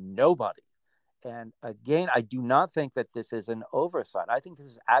 nobody. And again, I do not think that this is an oversight. I think this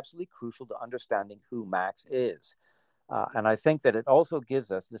is absolutely crucial to understanding who Max is. And I think that it also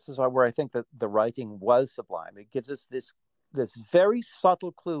gives us, this is where I think that the writing was sublime. It gives us this very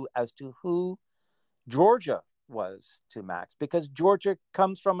subtle clue as to who Georgia was to Max, because Georgia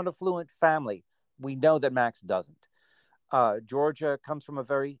comes from an affluent family. We know that Max doesn't. Georgia comes from a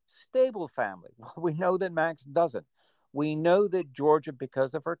very stable family. Well, we know that Max doesn't. We know that Georgia,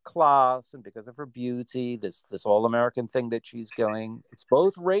 because of her class and because of her beauty, this all-American thing that she's going, it's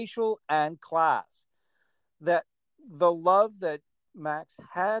both racial and class, that the love that Max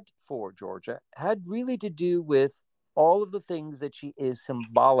had for Georgia had really to do with all of the things that she is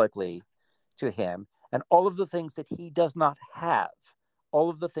symbolically to him, and all of the things that he does not have, all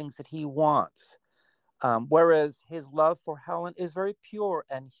of the things that he wants. Whereas his love for Helen is very pure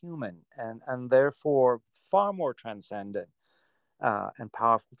and human, and therefore far more transcendent and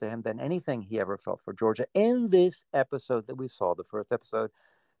powerful to him than anything he ever felt for Georgia. In this episode that we saw, the first episode,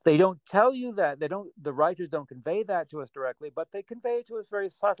 they don't tell you that. The writers don't convey that to us directly, but they convey it to us very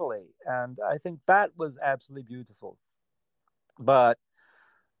subtly. And I think that was absolutely beautiful. But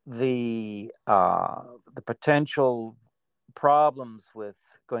the potential problems with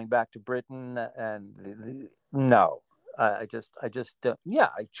going back to Britain, and no, I just don't. Yeah,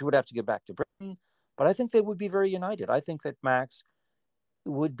 she would have to get back to Britain, but I think they would be very united. I think that Max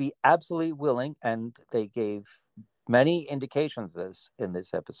would be absolutely willing, and they gave many indications this in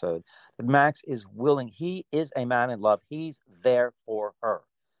this episode, that Max is willing. He is a man in love. He's there for her.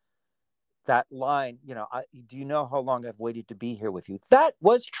 That line, do you know how long I've waited to be here with you? That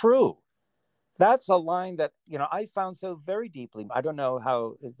was true. That's a line that I found so very deeply. I don't know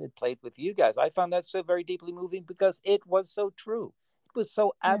how it played with you guys. I found that so very deeply moving because it was so true. It was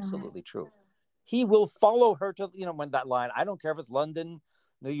so absolutely true. He will follow her to when that line. I don't care if it's London,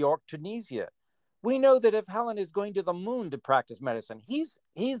 New York, Tunisia. We know that if Helen is going to the moon to practice medicine, he's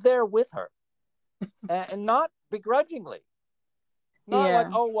there with her, and not begrudgingly. Not like,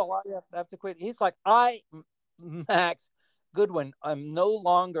 oh well, I have to quit. He's like, Max Goodwin, I'm no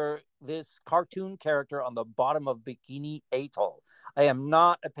longer this cartoon character on the bottom of Bikini Atoll. I am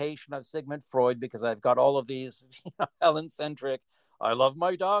not a patient of Sigmund Freud because I've got all of these Helen-centric, I love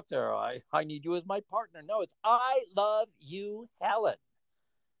my doctor, I need you as my partner. No, it's I love you, Helen.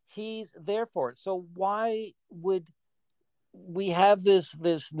 He's there for it. So why would we have this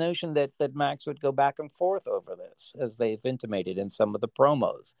notion that Max would go back and forth over this, as they've intimated in some of the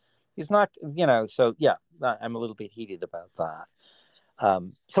promos? He's not, so yeah, I'm a little bit heated about that.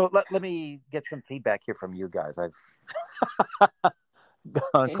 So let me get some feedback here from you guys. I've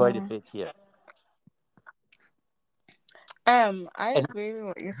gone quite a bit here. I agree with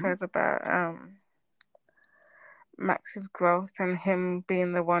what you said about Max's growth and him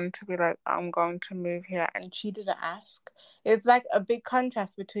being the one to be like, I'm going to move here, and she didn't ask. It's like a big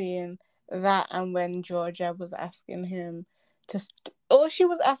contrast between that and when Georgia was asking him all she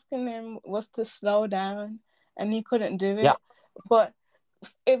was asking him was to slow down, and he couldn't do it. Yeah. But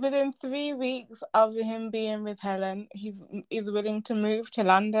within 3 weeks of him being with Helen, he's willing to move to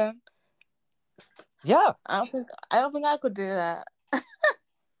London. Yeah. I don't think I could do that.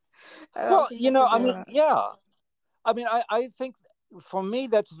 Well, yeah. I mean, I think for me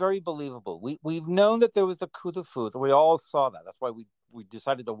that's very believable. We've known that there was a coup de foudre. We all saw that. That's why we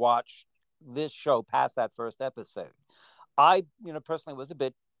decided to watch this show past that first episode. I, personally was a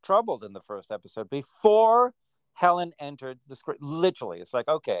bit troubled in the first episode before Helen entered the script. Literally, it's like,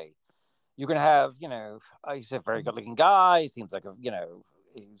 okay, you're going to have, he's a very good looking guy. He seems like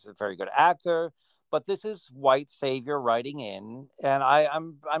he's a very good actor. But this is white savior writing in, and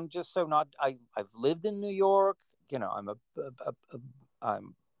I'm just so not. I've lived in New York, I'm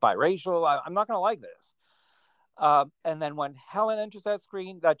biracial. I'm not going to like this. And then when Helen enters that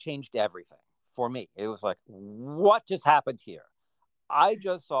screen, that changed everything for me. It was like, what just happened here? I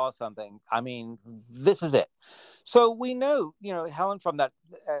just saw something. I mean, this is it. So we know, Helen from that,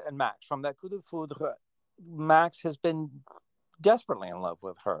 and Max from that coup de foudre, Max has been desperately in love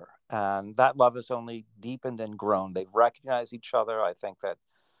with her. And that love has only deepened and grown. They've recognized each other. I think that,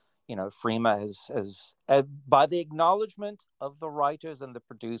 Freema has by the acknowledgement of the writers and the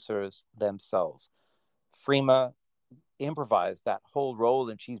producers themselves, Freema improvised that whole role,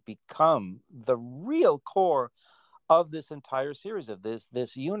 and she's become the real core of this entire series, of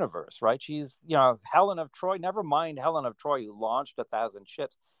this universe, right? She's, Helen of Troy. Never mind Helen of Troy, who launched 1,000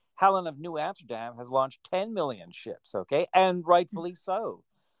 ships. Helen of New Amsterdam has launched 10 million ships, okay, and rightfully so.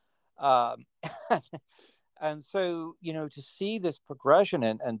 Um, and so, to see this progression,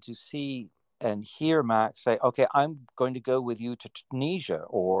 and to see and hear Max say, "Okay, I'm going to go with you to Tunisia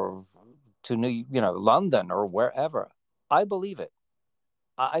or to London or wherever," I believe it.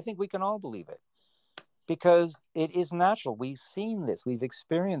 I think we can all believe it, because it is natural. We've seen this, we've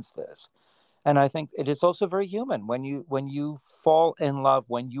experienced this, and I think it is also very human when you fall in love,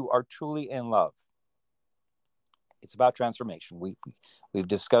 when you are truly in love. It's about transformation. We've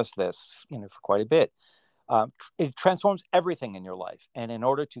discussed this, for quite a bit. It transforms everything in your life, and in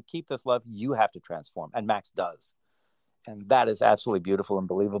order to keep this love, you have to transform, and Max does. And that is absolutely beautiful and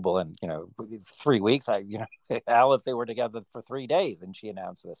believable. And 3 weeks, Al, if they were together for 3 days and she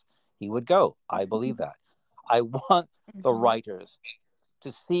announced this, he would go. I believe that. I want the writers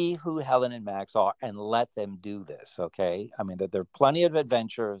to see who Helen and Max are and let them do this. Okay, I mean, that there are plenty of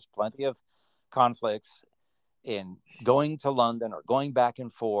adventures, plenty of conflicts in going to London or going back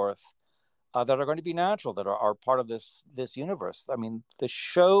and forth, that are going to be natural, that are part of this universe. I mean, the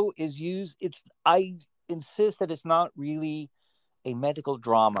show is used. I insist that it's not really a medical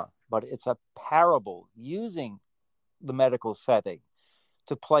drama, but it's a parable using the medical setting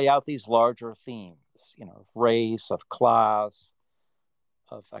to play out these larger themes, of race, of class,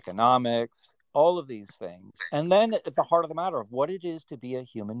 of economics, all of these things. And then at the heart of the matter of what it is to be a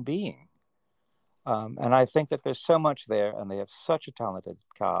human being. And I think that there's so much there, and they have such a talented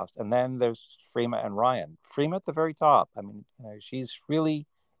cast. And then there's Freema and Ryan. Freema at the very top. I mean, she's really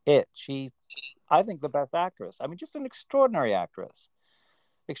it. I think, the best actress. I mean, just an extraordinary actress.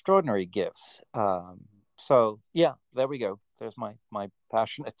 Extraordinary gifts. So yeah, there we go. There's my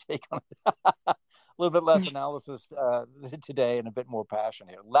passionate take on it. A little bit less analysis today, and a bit more passion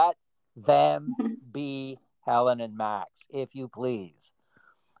here. Let them be Helen and Max, if you please.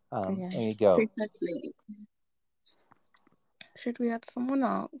 There you go. Definitely. Should we add someone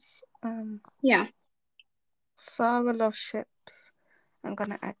else? Yeah. Sarah loves ships. I'm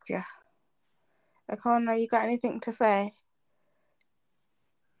gonna add you. Akona, you got anything to say?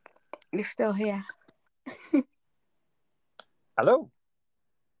 You're still here. Hello.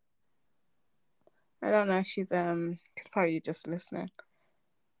 I don't know. She's probably just listening.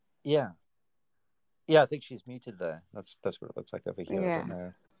 Yeah. Yeah, I think she's muted there. That's what it looks like over here. Yeah. I don't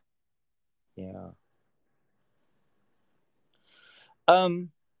know. Yeah.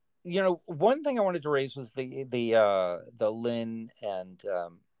 One thing I wanted to raise was the Lynn and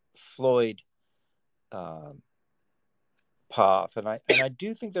Floyd path, and I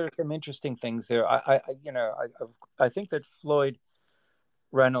do think there are some interesting things there. I think that Floyd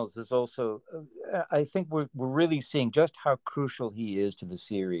Reynolds is also. I think we're really seeing just how crucial he is to the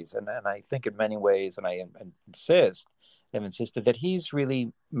series, and I think in many ways, and I have insisted that he's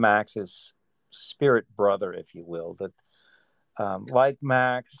really Max's spirit brother, if you will. That like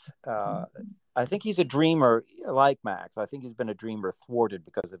Max, I think he's a dreamer like Max. I think he's been a dreamer thwarted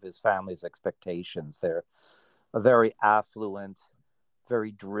because of his family's expectations. They're a very affluent,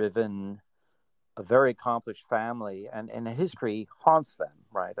 very driven, a very accomplished family, and history haunts them,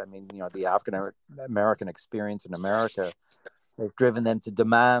 right? I mean, the African American experience in America has driven them to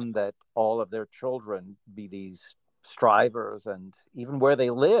demand that all of their children be these strivers, and even where they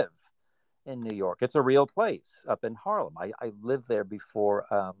live in New York. It's a real place up in Harlem. I lived there before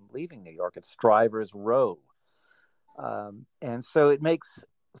leaving New York. It's Strivers Row. And so it makes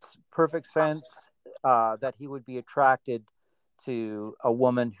perfect sense that he would be attracted to a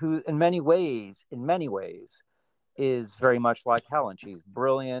woman who, in many ways, is very much like Helen. She's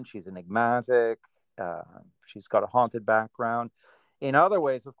brilliant. She's enigmatic. She's got a haunted background. In other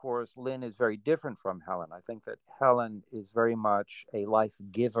ways, of course, Lynn is very different from Helen. I think that Helen is very much a life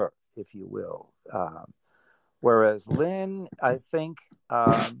giver, if you will. Whereas Lynn, I think,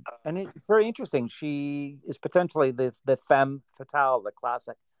 and it's very interesting, she is potentially the femme fatale, the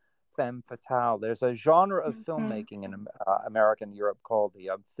classic femme fatale. There's a genre of filmmaking in America and Europe called the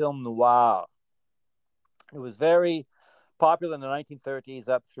film noir. It was very popular in the 1930s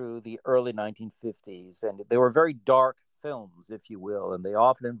up through the early 1950s, and they were very dark films, if you will, and they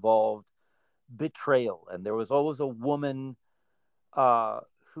often involved betrayal, and there was always a woman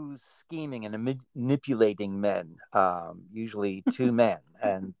who's scheming and manipulating men, usually two men,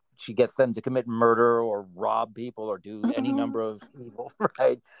 and she gets them to commit murder or rob people or do any number of evil,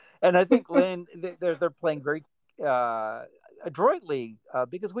 right? And I think Lynn, they're playing very adroitly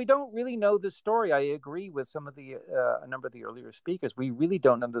because we don't really know the story. I agree with some of the a number of the earlier speakers. We really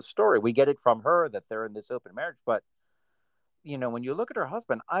don't know the story. We get it from her that they're in this open marriage, but when you look at her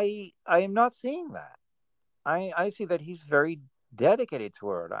husband, I am not seeing that. I see that he's very dedicated to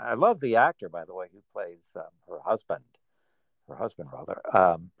her. I love the actor, by the way, who plays her husband rather.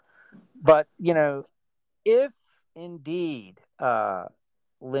 But if indeed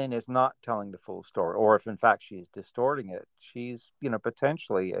Lynn is not telling the full story, or if in fact she's distorting it, she's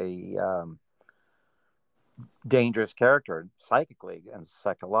potentially a dangerous character psychically and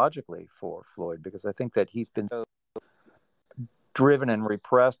psychologically for Floyd, because I think that he's been so driven and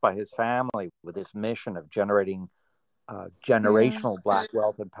repressed by his family with this mission of generating generational black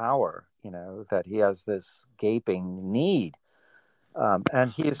wealth and power, that he has this gaping need.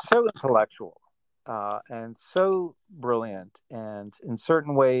 And he is so intellectual and so brilliant. And in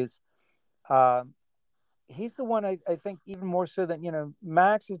certain ways, he's the one I think even more so than,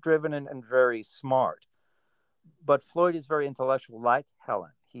 Max is driven and very smart. But Floyd is very intellectual, like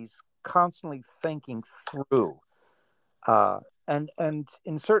Helen. He's constantly thinking through. And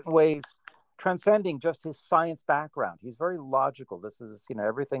in certain ways, transcending just his science background. He's very logical. This is,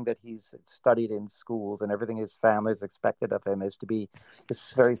 everything that he's studied in schools and everything his family has expected of him is to be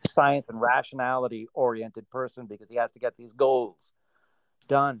this very science and rationality-oriented person because he has to get these goals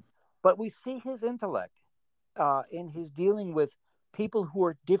done. But we see his intellect in his dealing with people who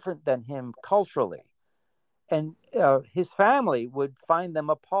are different than him culturally. And his family would find them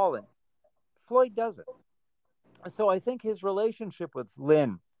appalling. Floyd doesn't. So I think his relationship with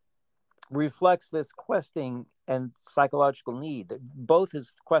Lynn reflects this questing and psychological need, both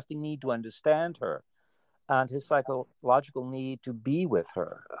his questing need to understand her and his psychological need to be with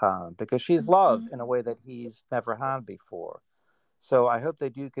her, because she's loved in a way that he's never had before. So I hope they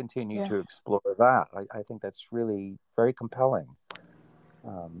do continue to explore that. I think that's really very compelling.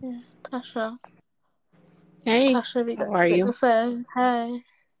 Tasha. Hey, Tasha, how are you? To say, hey.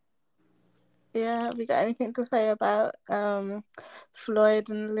 Yeah, have you got anything to say about Floyd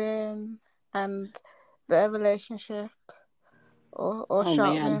and Lynn and their relationship, or Oh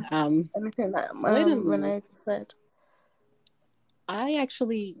sharpening man, anything that Floyd and Renee said? I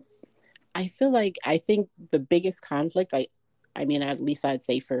feel like I think the biggest conflict, I mean, at least I'd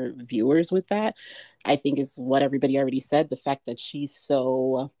say for viewers with that, I think is what everybody already said, the fact that she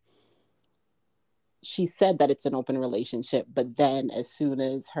said that it's an open relationship, but then as soon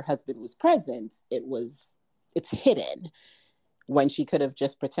as her husband was present, it's hidden, when she could have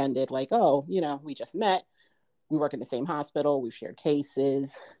just pretended like, oh, we just met, we work in the same hospital, we've shared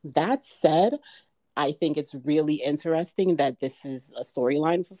cases. That said, I think it's really interesting that this is a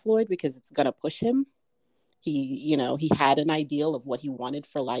storyline for Floyd because it's going to push him. He had an ideal of what he wanted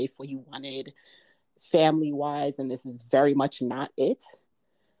for life, what he wanted family-wise, and this is very much not it.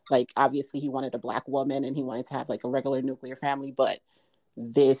 Like, obviously, he wanted a Black woman and he wanted to have like a regular nuclear family, but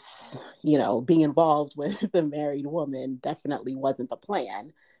this, being involved with the married woman definitely wasn't the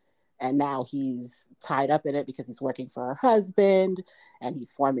plan. And now he's tied up in it because he's working for her husband and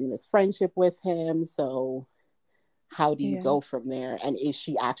he's forming this friendship with him. So how do you go from there? And is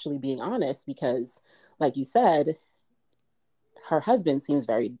she actually being honest? Because, like you said, her husband seems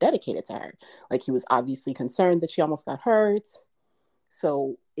very dedicated to her. Like, he was obviously concerned that she almost got hurt.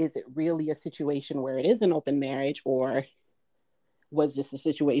 So is it really a situation where it is an open marriage, or was this a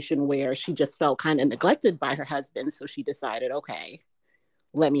situation where she just felt kind of neglected by her husband? So she decided, okay,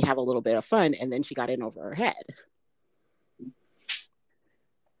 let me have a little bit of fun. And then she got in over her head.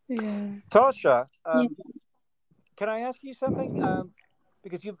 Yeah. Tasha, can I ask you something?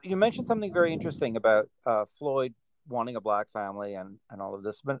 Because you mentioned something very interesting about Floyd wanting a Black family and all of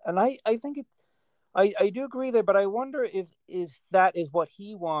this. And I think I do agree there, but I wonder if that is what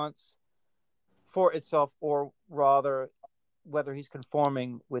he wants for itself, or rather whether he's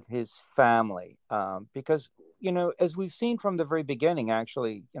conforming with his family. Because, as we've seen from the very beginning,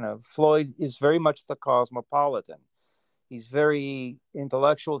 actually, Floyd is very much the cosmopolitan. He's very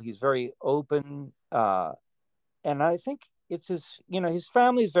intellectual. He's very open. And I think it's his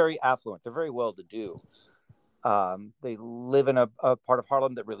family is very affluent. They're very well-to-do. They live in a part of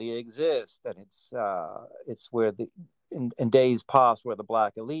Harlem that really exists, and it's where in days past where the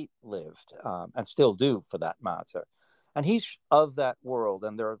black elite lived, and still do for that matter. And he's of that world,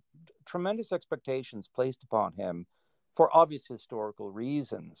 and there are tremendous expectations placed upon him for obvious historical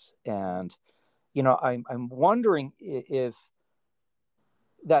reasons. And I'm wondering if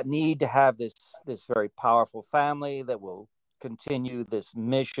that need to have this very powerful family that will continue this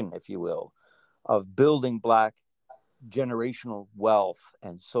mission, if you will, of building black generational wealth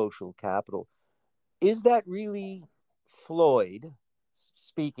and social capital. Is that really Floyd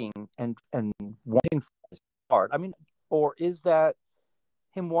speaking and wanting for his heart? I mean, or is that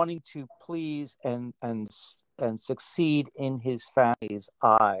him wanting to please and succeed in his family's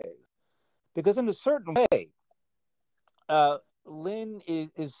eyes? Because in a certain way, Lynn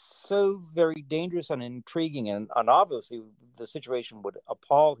is so very dangerous and intriguing, and obviously the situation would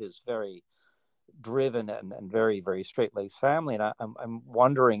appall his very driven and very, very straight-laced family. And I'm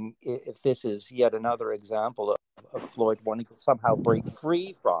wondering if this is yet another example of Floyd wanting to somehow break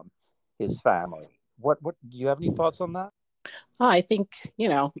free from his family. What do you have any thoughts on that? I think,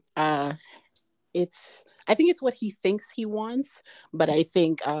 I think it's what he thinks he wants, but I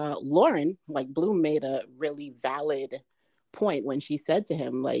think Lauren, like Bloom, made a really valid point when she said to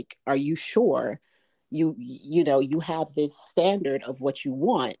him, like, are you sure you have this standard of what you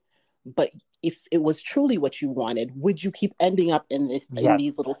want, but if it was truly what you wanted, would you keep ending up in these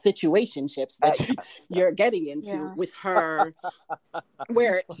little situationships that you're getting into with her,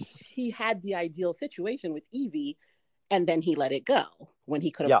 where he had the ideal situation with Evie, and then he let it go when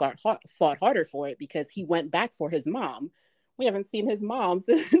he could have fought harder for it, because he went back for his mom. We haven't seen his mom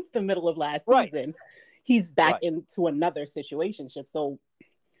since the middle of last season. He's back into another situationship. So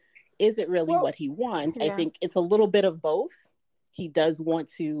is it really what he wants? I think it's a little bit of both. He does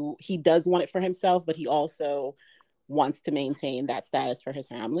want it for himself, but he also wants to maintain that status for his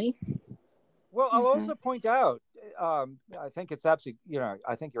family. Well, I'll also point out, I think it's absolutely,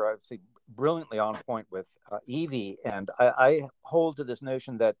 I think you're absolutely brilliantly on point with Evie. And I hold to this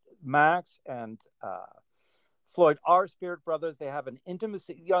notion that Max and Floyd are spirit brothers. They have an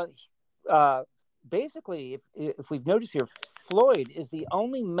intimacy. Basically, if we've noticed here, Floyd is the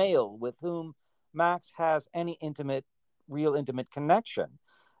only male with whom Max has any real intimate connection.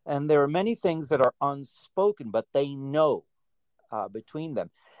 And there are many things that are unspoken, but they know between them.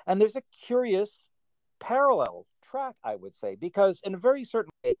 And there's a curious parallel track, I would say, because in a very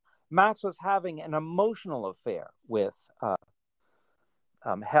certain way, Max was having an emotional affair with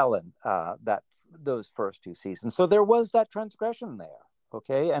Helen those first two seasons. So there was that transgression there.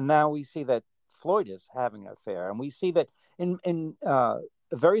 Okay. And now we see that Floyd is having an affair. And we see that in a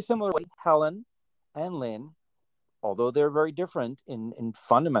very similar way, Helen and Lynn, although they're very different in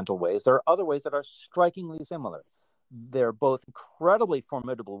fundamental ways, there are other ways that are strikingly similar. They're both incredibly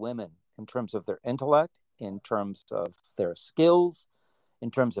formidable women in terms of their intellect, in terms of their skills, in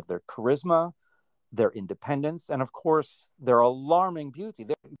terms of their charisma, their independence, and of course, their alarming beauty.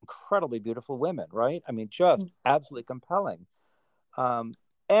 They're incredibly beautiful women, right? I mean, just absolutely compelling.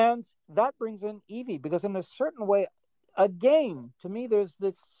 And that brings in Evie, because in a certain way, again, to me, there's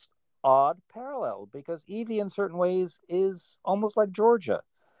this odd parallel, because Evie in certain ways is almost like Georgia.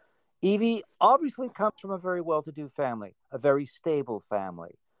 Evie obviously comes from a very well-to-do family, a very stable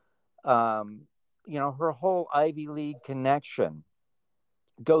family. Her whole Ivy League connection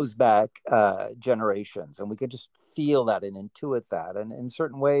goes back generations, and we can just feel that and intuit that. And in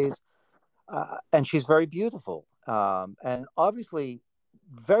certain ways, and she's very beautiful, and obviously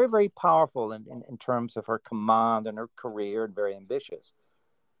very, very powerful in terms of her command and her career, and very ambitious.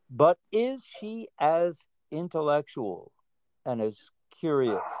 But is she as intellectual and as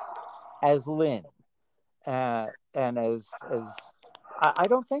curious as Lynn? And as I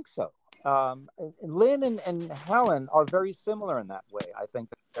don't think so. Lynn and Helen are very similar in that way. I think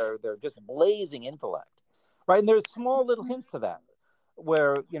that they're just blazing intellect, right? And there's small little hints to that,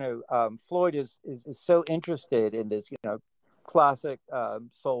 where Floyd is so interested in this classic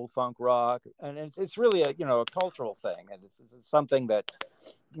soul funk rock, and it's really a cultural thing, and it's something that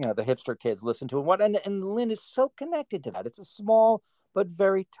the hipster kids listen to, and Lynn is so connected to that. It's a small but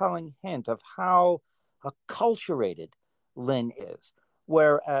very telling hint of how acculturated Lynn is,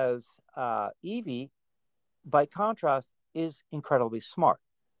 whereas Evie, by contrast, is incredibly smart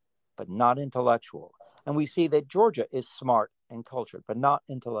but not intellectual. And we see that Georgia is smart and cultured but not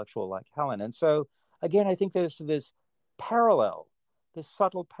intellectual like Helen. And so again, I think there's this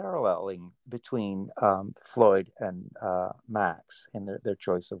subtle paralleling between Floyd and Max in their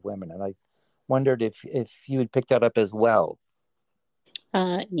choice of women. And I wondered if you had picked that up as well.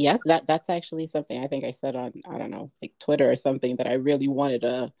 Yes, that's actually something I think I said on, I don't know, like Twitter or something, that I really wanted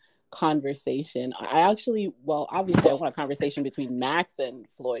a conversation. I actually, well, obviously I want a conversation between Max and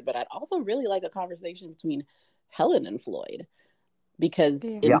Floyd, but I'd also really like a conversation between Helen and Floyd, because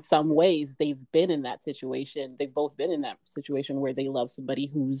Yeah. in some ways they've been in that situation. They've both been in that situation where they love somebody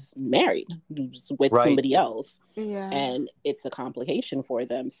who's married, who's with Right. somebody else, Yeah. and it's a complication for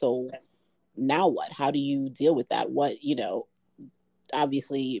them. So now what? How do you deal with that? What,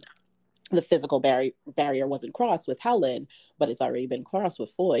 obviously the physical barrier wasn't crossed with Helen, but it's already been crossed with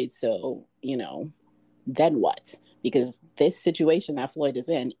Floyd. So, then what? Because this situation that Floyd is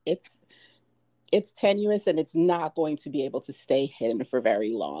in, it's tenuous, and it's not going to be able to stay hidden for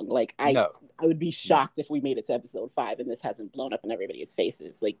very long. Like I No. would be No. shocked if we made it to episode 5 and this hasn't blown up in everybody's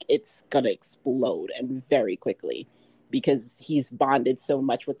faces. Like it's gonna explode, and very quickly, because he's bonded so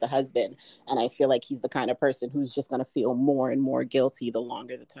much with the husband, and I feel like he's the kind of person who's just gonna feel more and more guilty the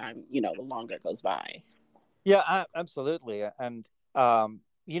longer the longer it goes by. Yeah, absolutely. And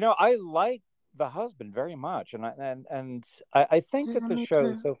I like the husband very much, and I think that Yeah, the me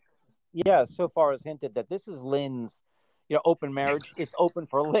show, too. so far has hinted that this is Lynn's, open marriage. It's open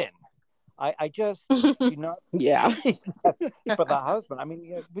for Lynn. I just do not Yeah. see that for the husband. I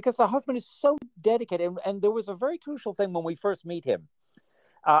mean, because the husband is so dedicated, and there was a very crucial thing when we first meet him,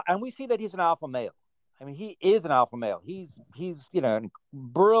 and we see that he's an alpha male. I mean, he is an alpha male. He's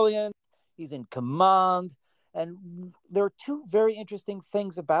brilliant. He's in command, and there are two very interesting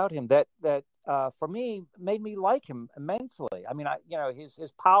things about him that for me made me like him immensely. I mean,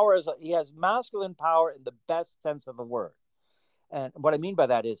 his power is, he has masculine power in the best sense of the word, and what I mean by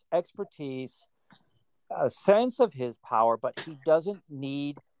that is expertise, a sense of his power, but he doesn't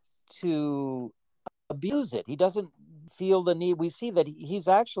need to abuse it. He doesn't feel the need. We see that he's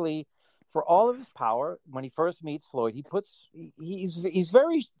actually, for all of his power, when he first meets Floyd, he's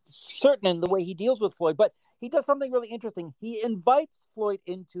very certain in the way he deals with Floyd, but he does something really interesting. He invites Floyd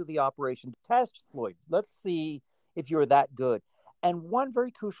into the operation to test Floyd. Let's see if you're that good. And one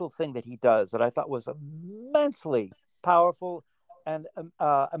very crucial thing that he does that I thought was immensely powerful and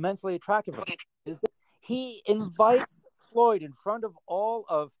immensely attractive is that he invites Floyd in front of all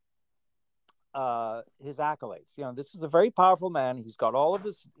of his accolades. This is a very powerful man. He's got all of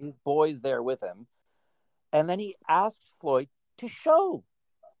his boys there with him. And then he asks Floyd to show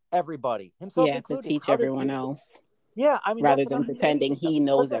everybody, himself Yeah, to included, teach how to everyone do it. else, Yeah, I mean, rather that's an than pretending amazing, he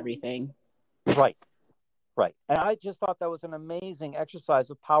knows everything. right, right. And I just thought that was an amazing exercise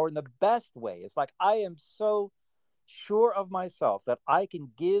of power in the best way. It's like, I am so sure of myself that I can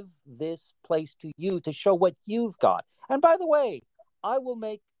give this place to you to show what you've got. And by the way, I will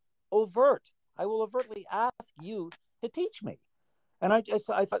make overt, I will overtly ask you to teach me. And I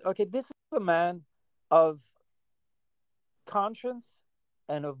thought, okay, this is a man of conscience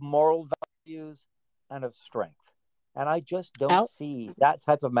and of moral values and of strength. And I just don't I see that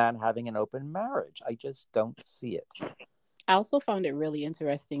type of man having an open marriage. I just don't see it. also found it really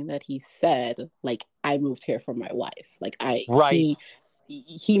interesting that he said, like, I moved here for my wife. Like Right.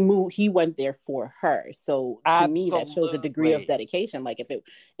 he went there for her. So to me that shows a degree of Absolutely. dedication. Like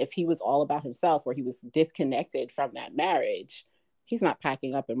if he was all about himself, or he was disconnected from that marriage, he's not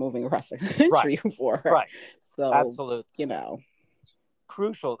packing up and moving across the Right. country for her. Right. So, Absolutely.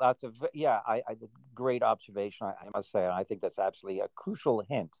 Crucial. That's a great observation, I must say. And I think that's absolutely a crucial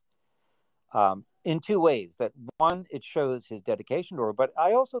hint, in two ways. That one, it shows his dedication to her, but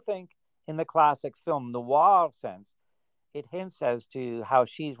I also think in the classic film noir sense, it hints as to how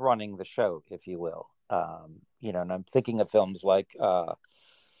she's running the show, if you will. And I'm thinking of films like The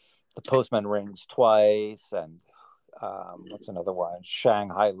Postman Rings Twice, and what's another one?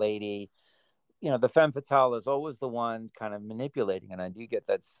 Shanghai Lady. The femme fatale is always the one kind of manipulating, and I do get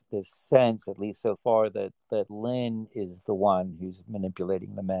this sense, at least so far, that Lynn is the one who's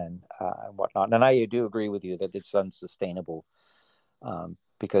manipulating the men, and whatnot. And I do agree with you that it's unsustainable,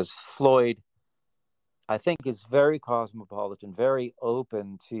 because Floyd, I think, is very cosmopolitan, very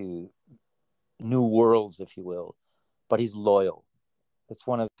open to new worlds, if you will, but he's loyal. That's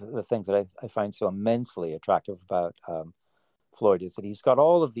one of the things that I find so immensely attractive about Floyd, is that he's got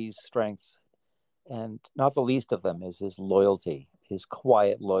all of these strengths, and not the least of them is his loyalty, his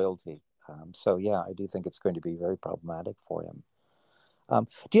quiet loyalty. So yeah, I do think it's going to be very problematic for him.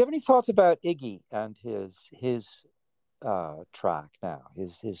 Do you have any thoughts about Iggy and his track now,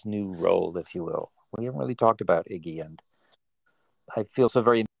 his new role, if you will? We haven't really talked about Iggy, and I feel so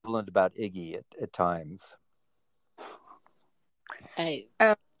very ambivalent about Iggy at times. I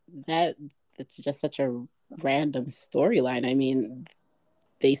Um, that it's just such a random storyline. I mean,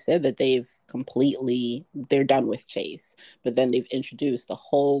 they said that they're done with Chase, but then they've introduced a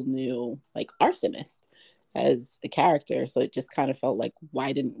whole new like arsonist as a character. So it just kind of felt like,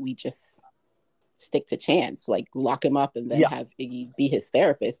 why didn't we just stick to Chance, like lock him up and then Yeah. have Iggy be his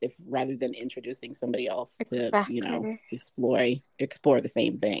therapist, if rather than introducing somebody else to, you know, explore the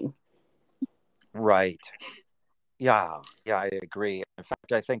same thing. Right. Yeah, I agree. In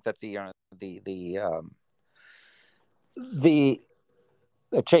fact, I think that the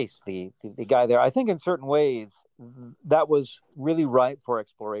Chase, the guy there, I think in certain ways that was really ripe for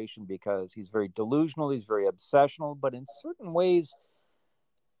exploration because he's very delusional, he's very obsessional, but in certain ways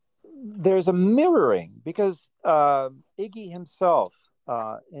there's a mirroring because Iggy himself,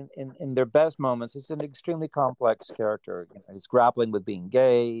 in their best moments, is an extremely complex character. You know, he's grappling with being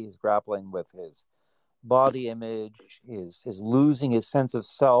gay, he's grappling with his body image, his losing his sense of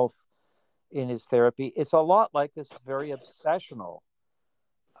self in his therapy. It's a lot like this very obsessional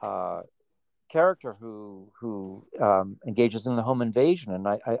character who engages in the home invasion. And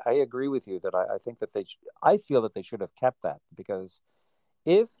I agree with you that I think that I feel that they should have kept that, because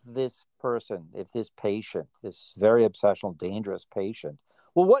if this patient, this very obsessional, dangerous patient,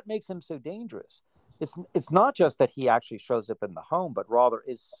 well, what makes him so dangerous? It's not just that he actually shows up in the home, but rather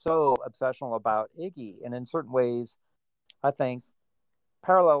is so obsessional about Iggy, and in certain ways, I think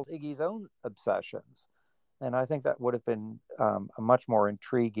parallels Iggy's own obsessions. And I think that would have been a much more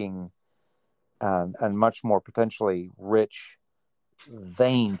intriguing and much more potentially rich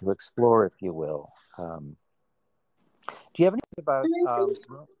vein to explore, if you will. Do you have anything about?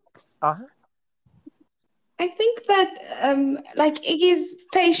 I think that like Iggy's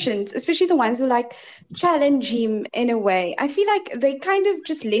patients, especially the ones who like challenge him in a way, I feel like they kind of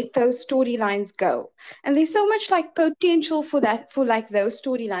just let those storylines go. And there's so much like potential for that, for like those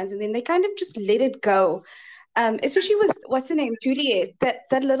storylines, and then they kind of just let it go. Especially with what's her name, Juliet,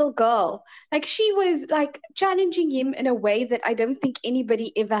 that little girl. Like she was like challenging him in a way that I don't think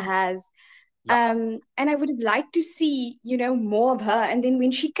anybody ever has. Yeah. And I would have liked to see, you know, more of her. And then when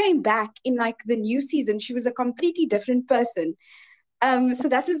she came back in like the new season, she was a completely different person. So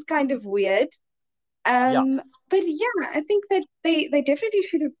that was kind of weird. Yeah. But yeah, I think that they definitely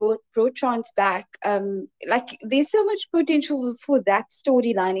should have brought Chance back. Like there's so much potential for that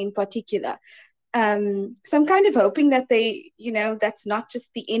storyline in particular. So I'm kind of hoping that they, you know, that's not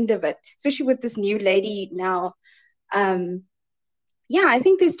just the end of it, especially with this new lady now. Yeah, I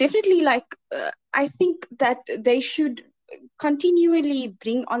think there's definitely like, I think that they should continually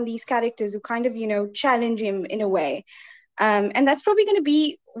bring on these characters who kind of, you know, challenge him in a way. And that's probably going to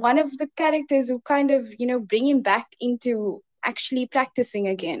be one of the characters who kind of, you know, bring him back into actually practicing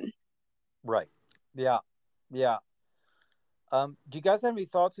again. Right. Yeah. Do you guys have any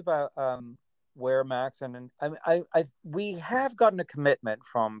thoughts about where Max and we have gotten a commitment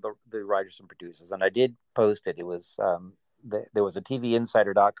from the writers and producers, and I did post it. It was there was a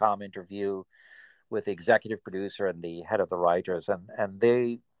TVinsider.com interview with the executive producer and the head of the writers, and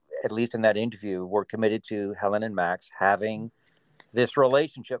they, at least in that interview, were committed to Helen and Max having this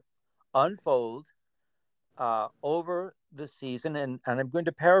relationship unfold over the season. And I'm going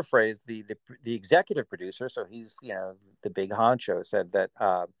to paraphrase the executive producer, so he's, you know, the big honcho, said that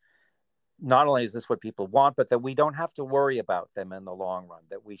not only is this what people want, but that we don't have to worry about them in the long run,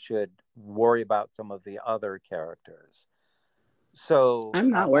 that we should worry about some of the other characters. So I'm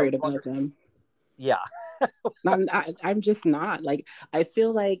not worried about them. Yeah. I'm just not. Like, I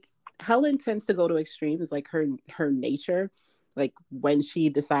feel like Helen tends to go to extremes, like her nature. Like when she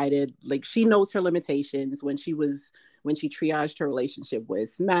decided, like she knows her limitations, when she triaged her relationship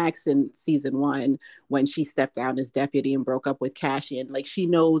with Max in season 1, when she stepped down as deputy and broke up with Cassian, like she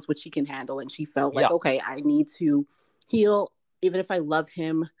knows what she can handle, and she felt like, okay, I need to heal. Even if I love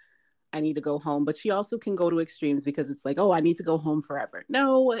him, I need to go home. But she also can go to extremes, because it's like, oh, I need to go home forever.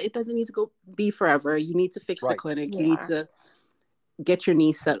 No, it doesn't need to be forever. You need to fix the clinic. Yeah. You need to get your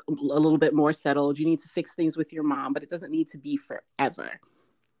niece a little bit more settled. You need to fix things with your mom, but it doesn't need to be forever.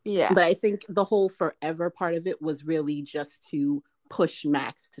 Yeah. But I think the whole forever part of it was really just to push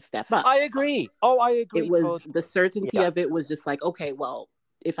Max to step up. I agree. It was the certainty of it was just like, okay, well,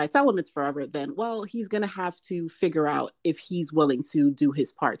 if I tell him it's forever, then, well, he's going to have to figure out if he's willing to do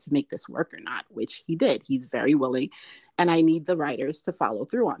his part to make this work or not, which he did. He's very willing. And I need the writers to follow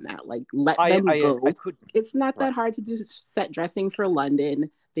through on that. Like, let them go. It's not that hard to do set dressing for London.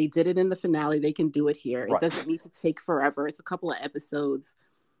 They did it in the finale. They can do it here. It doesn't need to take forever. It's a couple of episodes.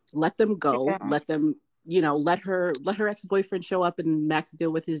 Let them go. Yeah. Let them, you know, let her ex-boyfriend show up and Max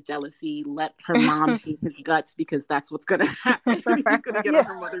deal with his jealousy. Let her mom hate his guts, because that's what's going to happen. He's going to get on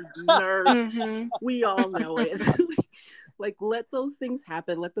her mother's nerves. Mm-hmm. We all know it. Like, let those things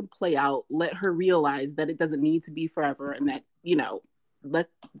happen, let them play out, let her realize that it doesn't need to be forever, and that, let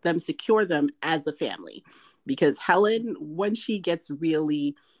them secure them as a family. Because Helen, when she gets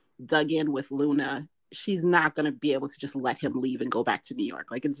really dug in with Luna, she's not going to be able to just let him leave and go back to New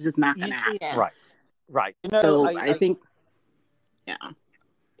York. Like, it's just not going to happen. Yeah. Right. So I think, yeah.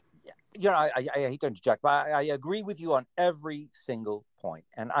 I hate to interject, but I agree with you on every single point.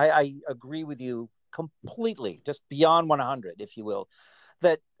 And I agree with you completely, just beyond 100, if you will,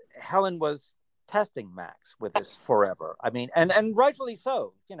 that Helen was testing Max with this forever. I mean, and rightfully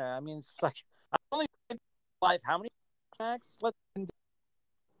so. I mean, it's like, I only life, how many Max?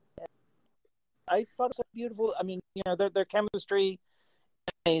 I thought it was beautiful. I mean, their chemistry,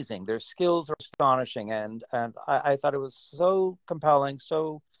 amazing. Their skills are astonishing. And I thought it was so compelling,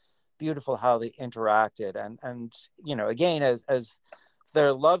 so beautiful how they interacted. And again, as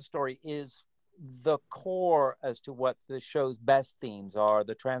their love story is the core as to what the show's best themes are.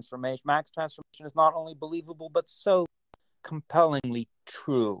 The transformation, Mac's transformation, is not only believable but so compellingly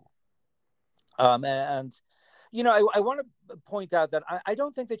true. And I want to point out that I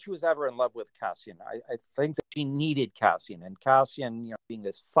don't think that she was ever in love with Cassian. I think that she needed Cassian, and Cassian, being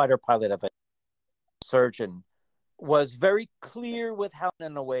this fighter pilot of a surgeon, was very clear with Helen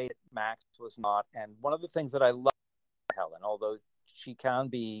in a way that Max was not. And one of the things that I love about Helen, although she can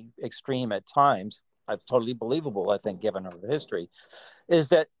be extreme at times, totally believable, I think, given her history, is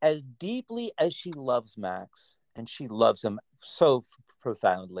that as deeply as she loves Max, and she loves him so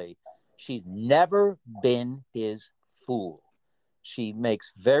profoundly, she's never been his fool. She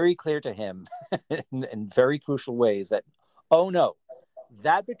makes very clear to him in very crucial ways that, oh no,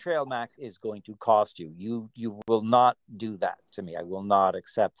 that betrayal, Max, is going to cost you. You will not do that to me. I will not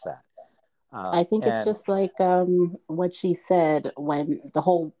accept that. I think it's just like what she said when the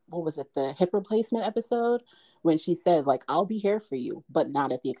whole, what was it, the hip replacement episode, when she said, like, I'll be here for you, but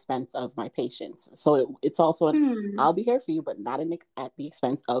not at the expense of my patients. So it's also I'll be here for you, but not at the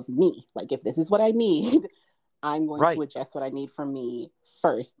expense of me. Like, if this is what I need, I'm going to adjust what I need from me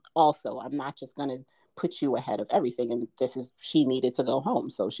first. Also, I'm not just going to put you ahead of everything. And she needed to go home.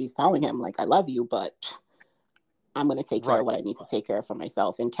 So she's telling him, like, I love you, but I'm going to take care of what I need to take care of for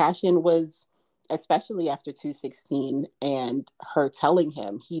myself. And Cassian was, especially after 216 and her telling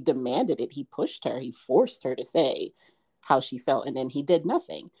him, he demanded it. He pushed her. He forced her to say how she felt. And then he did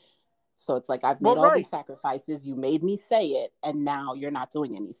nothing. So it's like, I've made all these sacrifices. You made me say it. And now you're not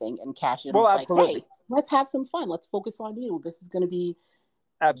doing anything. And Cassian was like, hey, let's have some fun. Let's focus on you. This is going to be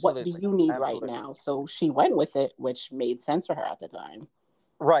what do you need right now? So she went with it, which made sense for her at the time.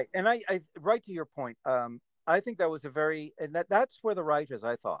 Right. And I right to your point, I think that was and that's where the writers,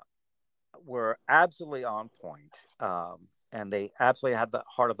 I thought, were absolutely on point. And they absolutely had the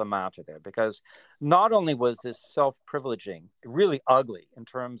heart of the matter there, because not only was this self-privileging really ugly in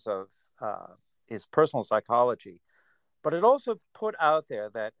terms of his personal psychology, but it also put out there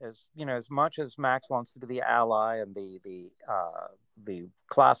that, as much as Max wants to be the ally and the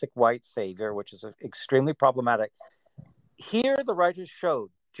classic white savior, which is extremely problematic, here the writers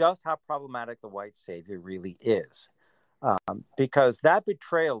showed just how problematic the white savior really is. Because that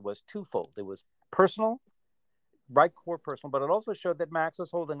betrayal was twofold. It was personal, right, core personal, but it also showed that Max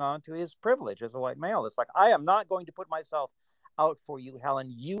was holding on to his privilege as a white male. It's like, I am not going to put myself out for you, Helen.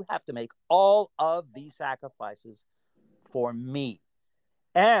 You have to make all of these sacrifices for me.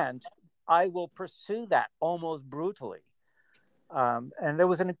 And I will pursue that almost brutally. And there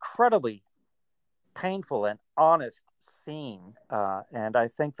was an incredibly painful and honest scene. And I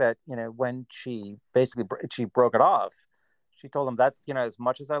think that, when she broke it off, she told him, that's, as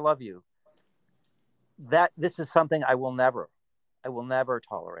much as I love you, that this is something I will never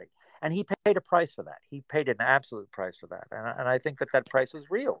tolerate. And he paid a price for that. He paid an absolute price for that. And I think that price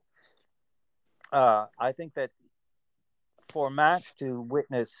was real. I think that for Max to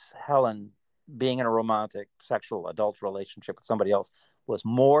witness Helen being in a romantic, sexual, adult relationship with somebody else was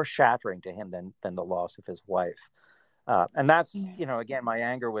more shattering to him than the loss of his wife. And that's, again, my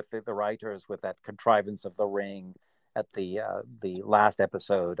anger with the writers, with that contrivance of the ring at the last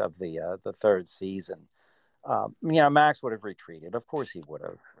episode of the third season. Max would have retreated. Of course he would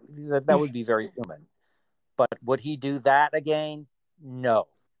have. That would be very human. But would he do that again? No,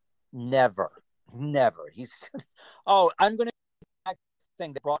 never. He's, I'm going to do that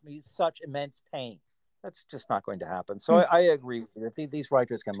thing that brought me such immense pain. That's just not going to happen. So I agree with you. If these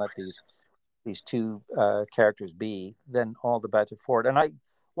writers can let these two characters be, then all the better for it. And I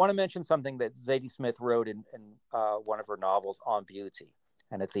want to mention something that Zadie Smith wrote in one of her novels, On Beauty.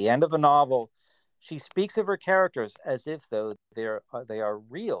 And at the end of the novel, she speaks of her characters as if though they are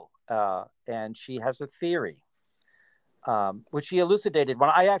real. And she has a theory which she elucidated when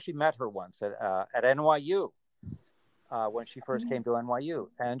I actually met her once at NYU when she first came to NYU.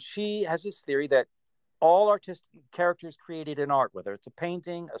 And she has this theory that all artistic characters created in art, whether it's a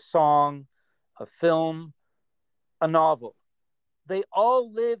painting, a song, a film, a novel, they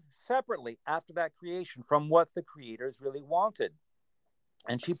all live separately after that creation from what the creators really wanted.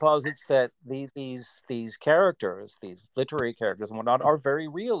 And she posits that these characters, these literary characters and whatnot, are very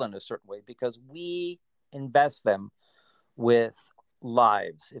real in a certain way because we invest them with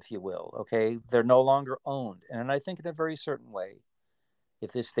lives, if you will. Okay, they're no longer owned, and I think in a very certain way,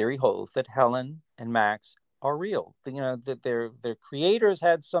 if this theory holds, that Helen and Max are real. That their creators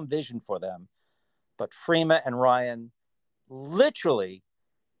had some vision for them, but Freema and Ryan literally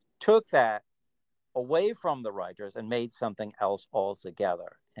took that away from the writers and made something else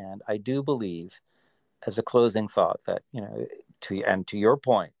altogether. And I do believe, as a closing thought, that to your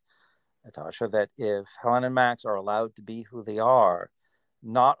point, Natasha, that if Helen and Max are allowed to be who they are,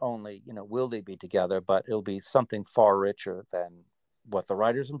 not only will they be together, but it'll be something far richer than what the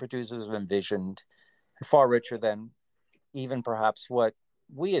writers and producers have envisioned, and far richer than even perhaps what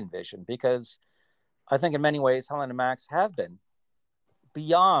we envisioned. Because I think in many ways Helen and Max have been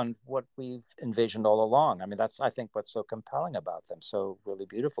beyond what we've envisioned all along. I mean, that's, I think, what's so compelling about them, so really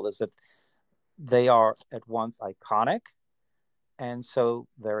beautiful, is that they are at once iconic and so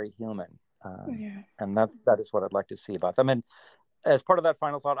very human. And that is what I'd like to see about them. And as part of that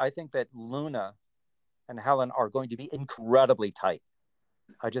final thought, I think that Luna and Helen are going to be incredibly tight.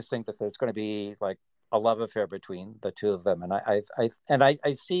 I just think that there's going to be like a love affair between the two of them. And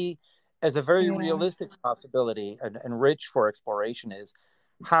I see as a very realistic possibility and rich for exploration is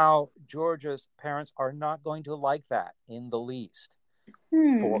how Georgia's parents are not going to like that in the least,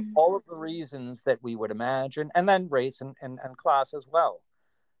 for all of the reasons that we would imagine, and then race and class as well.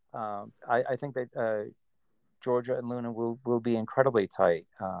 I think that Georgia and Luna will be incredibly tight.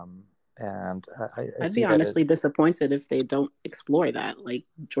 And I'd be honestly disappointed if they don't explore that. Like,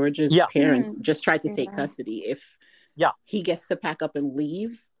 George's parents just tried to take custody. If he gets to pack up and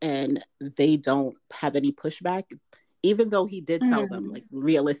leave and they don't have any pushback, even though he did tell them, like,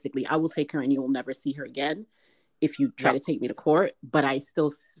 realistically, I will take her and you will never see her again if you try to take me to court. But I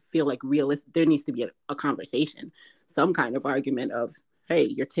still feel like there needs to be a conversation, some kind of argument of, hey,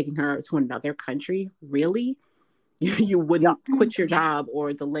 you're taking her to another country? Really? You wouldn't quit your job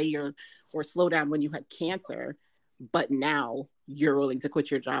or or slow down when you had cancer, but now you're willing to quit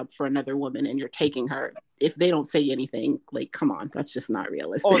your job for another woman and you're taking her. If they don't say anything, like, come on, that's just not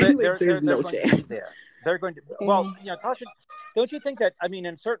realistic. There's no chance. They're going to, well, Tasha, don't you think that, I mean,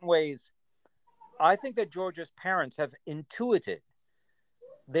 in certain ways, I think that Georgia's parents have intuited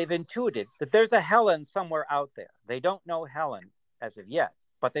that there's a Helen somewhere out there. They don't know Helen as of yet,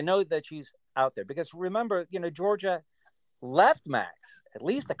 but they know that she's out there. Because remember, Georgia left Max at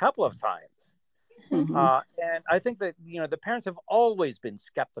least a couple of times. And I think that, the parents have always been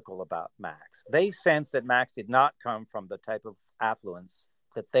skeptical about Max. They sense that Max did not come from the type of affluence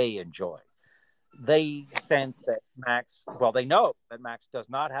that they enjoy. They sense that they know that Max does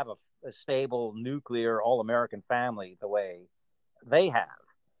not have a stable, nuclear, all-American family the way they have.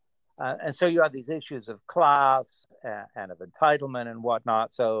 And so you have these issues of class and of entitlement and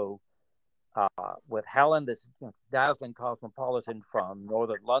whatnot. So with Helen, this dazzling cosmopolitan from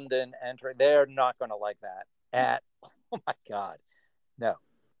northern London entering, they're not going to like that oh my God, no.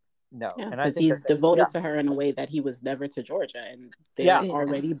 And because he's devoted to her in a way that he was never to Georgia, and they're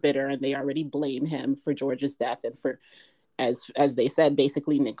already bitter, and they already blame him for Georgia's death and for, as they said,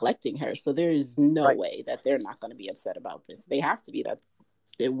 basically neglecting her. So there's no way that they're not going to be upset about this. They have to be. That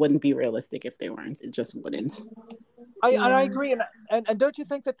it wouldn't be realistic if they weren't. It just wouldn't. I agree, and don't you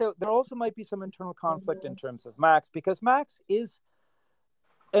think that there also might be some internal conflict in terms of Max, because Max is,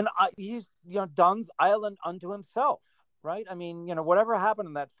 and he's Dunn's island unto himself, right? I mean, whatever happened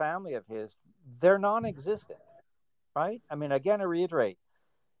in that family of his, they're non-existent, right? I mean, again, I reiterate,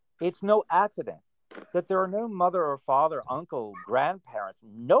 it's no accident that there are no mother or father, uncle, grandparents,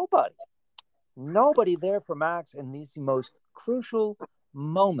 nobody there for Max in these most crucial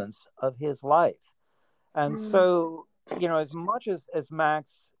moments of his life. And so, as much as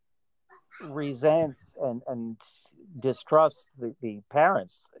Max resents and distrusts the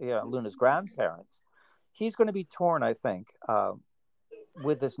parents, Luna's grandparents, he's going to be torn, I think,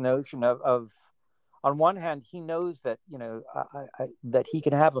 with this notion of on one hand, he knows that, that he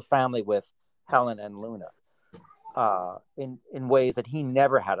can have a family with Helen and Luna in ways that he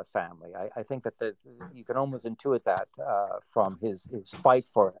never had a family. I think that you can almost intuit that from his fight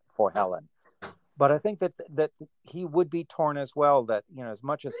for Helen. But I think that he would be torn as well, that, as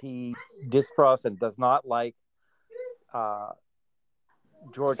much as he distrusts and does not like uh,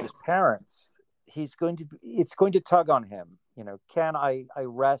 George's parents, it's going to tug on him. Can I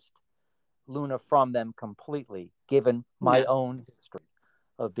wrest Luna from them completely, given my Yeah. own history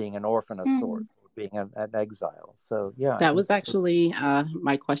of being an orphan of sorts, being an exile? So yeah, That was actually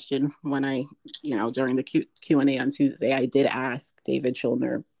my question when I, during the Q&A on Tuesday, I did ask David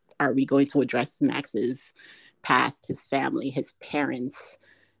Schulner, are we going to address Max's past, his family, his parents?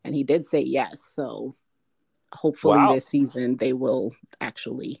 And he did say yes. So hopefully wow. this season they will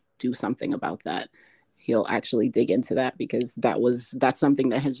actually do something about that. He'll actually dig into that, because that's something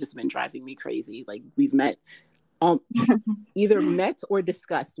that has just been driving me crazy. Like, we've met, either met or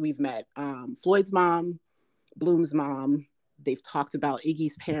discussed. We've met Floyd's mom, Bloom's mom. They've talked about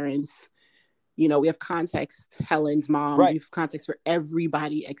Iggy's parents. We have context, Helen's mom. Right. We have context for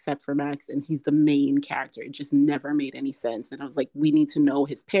everybody except for Max, and he's the main character. It just never made any sense. And I was like, we need to know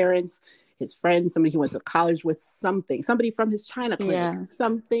his parents, his friends, somebody he went to college with, somebody from his China clinic,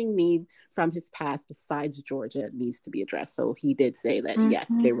 something from his past besides Georgia needs to be addressed. So he did say that,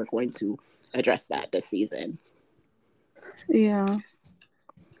 yes, they were going to address that this season. Yeah.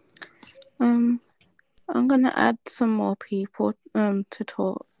 I'm gonna add some more people to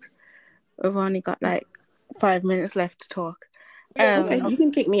talk. We've only got like 5 minutes left to talk. Okay, you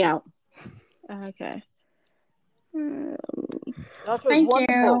can kick me out. Okay. That's Thank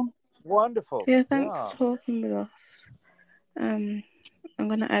wonderful. you. Wonderful. Yeah, thanks for talking with us. I'm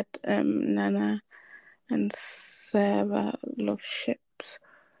gonna add Nana and Sarah Love Ships.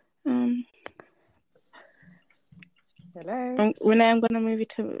 Hello. Renee, I'm gonna move you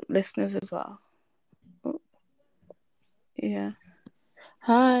to listeners as well. Oh, yeah.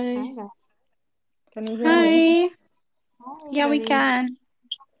 Hi. Hi. Can you hear me? Hi. Yeah, we can.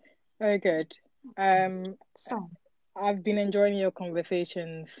 Very good. So, I've been enjoying your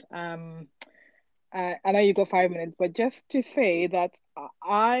conversations. I know you got 5 minutes, but just to say that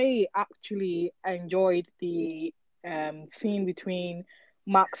I actually enjoyed the scene between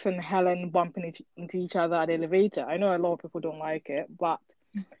Max and Helen bumping into each other at the elevator. I know a lot of people don't like it, but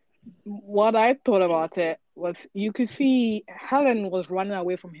what I thought about it was you could see Helen was running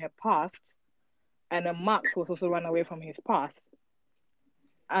away from her past, and then Max was also running away from his past.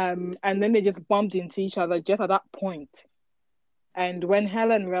 And then they just bumped into each other just at that point. And when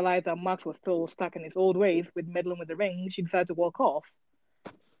Helen realized that Max was still stuck in his old ways with meddling with the ring, she decided to walk off.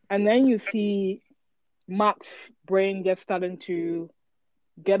 And then you see Max's brain just starting to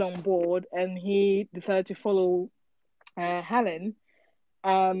get on board, and he decided to follow Helen.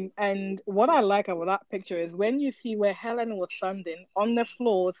 And what I like about that picture is when you see where Helen was standing, on the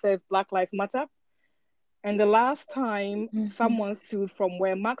floor says Black Lives Matter. And the last time someone stood from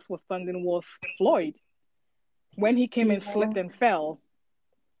where Max was standing was Floyd, when he came and slipped and fell.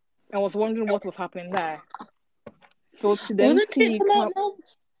 I was wondering what was happening there. So to then Wasn't see, it the moment?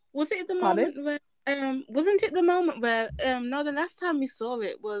 Was it the pardon? moment where? Wasn't it the moment where? No, the last time we saw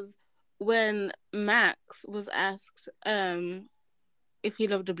it was when Max was asked if he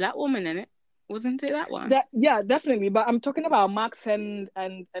loved a black woman in it. Wasn't it that one? Yeah, definitely. But I'm talking about Max and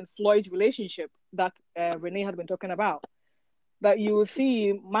Floyd's relationship that Renee had been talking about. That you will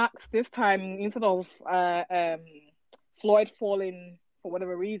see Max this time, instead of Floyd falling for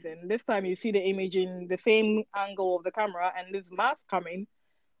whatever reason, this time you see the image in the same angle of the camera, and this Max coming,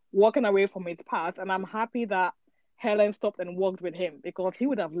 walking away from his past. And I'm happy that Helen stopped and walked with him, because he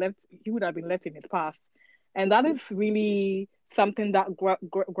would have been left in his past. And that is really something that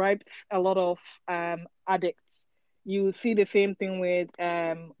gripes a lot of addicts. You see the same thing with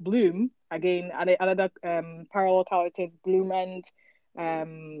Bloom, again, another parallel characters, Bloom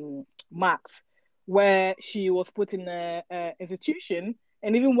and Max, where she was put in a institution,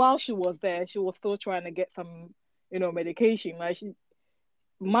 and even while she was there, she was still trying to get some, medication. Like,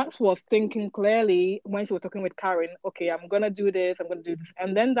 Max was thinking clearly when she was talking with Karen, okay, I'm gonna do this,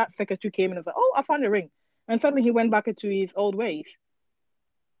 and then that secretary came in and was like, oh, I found a ring, and suddenly he went back into his old ways.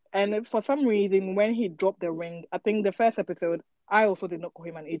 And for some reason, when he dropped the ring, I think the first episode, I also did not call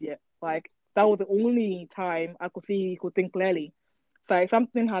him an idiot. Like, that was the only time I could see he could think clearly. So, like,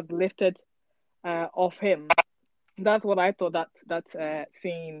 something had lifted off him. That's what I thought that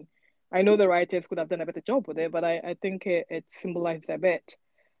scene. I know the writers could have done a better job with it, but I think it symbolized a bit.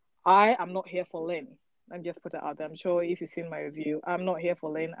 I am not here for Lynn. Let me just put it out there. I'm sure if you've seen my review, I'm not here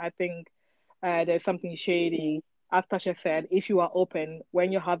for Lynn. I think there's something shady. As Tasha said, if you are open,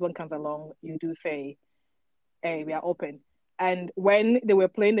 when your husband comes along, you do say, hey, we are open. And when they were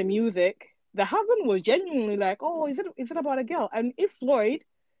playing the music, the husband was genuinely like, oh, is it about a girl? And if Floyd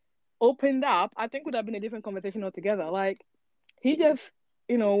opened up, I think it would have been a different conversation altogether. Like, he just,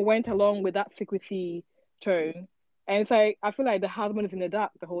 went along with that secrecy tone. And it's like I feel like the husband is in the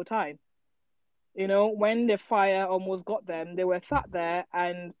dark the whole time. You know, when the fire almost got them, they were sat there,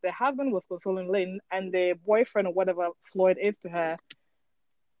 and the husband was consoling Lynn, and the boyfriend or whatever Floyd is to her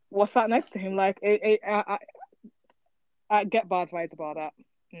was sat next to him. Like, I get bad vibes about that.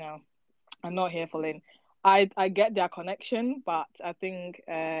 No, I'm not here for Lynn. I get their connection, but I think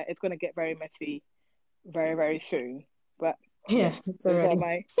it's gonna get very messy very, very soon. But Yeah, yes, it's those are already.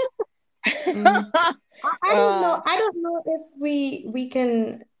 my. I don't know. I don't know if we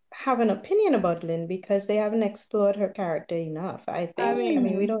can have an opinion about Lynn because they haven't explored her character enough. I think. I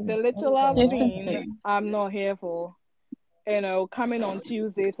mean, we don't The know little I've anything about seen, I'm not here for. You know, coming on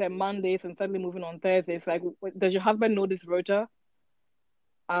Tuesdays and Mondays and suddenly moving on Thursdays. Like, does your husband know this rota?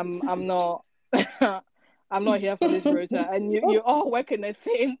 I'm not. I'm not here for this rota. And you all work in the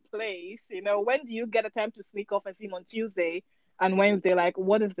same place. You know, when do you get a time to sneak off and see him on Tuesday and Wednesday? Like,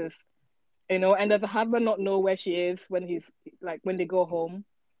 what is this? You know, and does the husband not know where she is when he's like when they go home?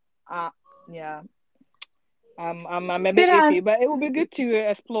 Yeah. I'm a bit Sarah, iffy, but it would be good to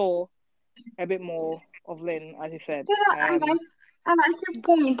explore a bit more of Lynn, as you said. I like your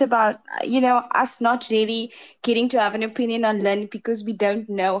point about, us not really getting to have an opinion on Lynn because we don't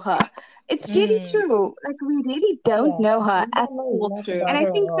know her. It's really true. Like, we really don't Yeah, know her we at don't know all. enough True. And about I her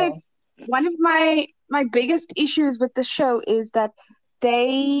at think that all. one of my biggest issues with the show is that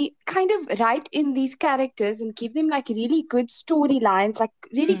they kind of write in these characters and give them like really good storylines, like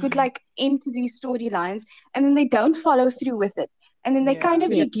really good like into these storylines, and then they don't follow through with it. And then they kind Yeah.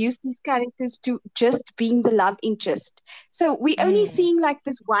 of Yeah. reduce these characters to just being the love interest. So we only Mm. seeing like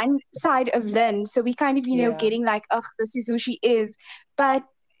this one side of Lynn. So we kind of, Yeah. getting like, oh, this is who she is. But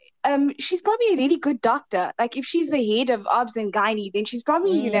she's probably a really good doctor. Like, if she's the head of obs and gynae, then she's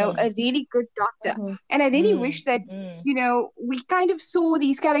probably, a really good doctor. Mhm. And I really wish that, we kind of saw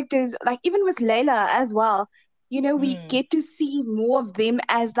these characters, like even with Layla as well. We get to see more of them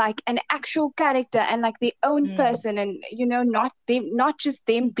as like an actual character and like their own person, and not just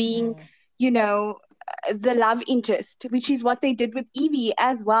them being, the love interest, which is what they did with Evie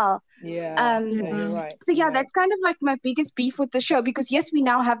as well. Yeah. Yeah, Um, you're right. so You're yeah, right. that's kind of like my biggest beef with the show, because yes, we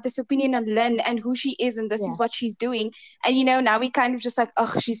now have this opinion on Lynn and who she is, and this Yeah. is what she's doing, and now we kind of just like,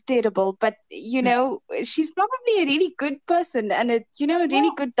 oh, she's terrible, but she's probably a really good person and a really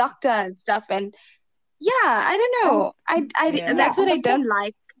Well, good doctor and stuff, and yeah, I don't and know, I Yeah. that's what the I don't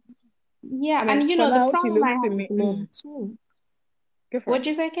like. yeah, I and mean, for the now, she problem I looks to have me. with Lynn too. Go for it. What'd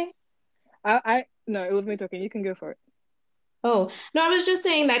you say, Kay? No, it was me talking. You can go for it. Oh, no, I was just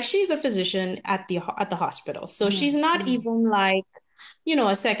saying that she's a physician at the hospital. So she's not even like,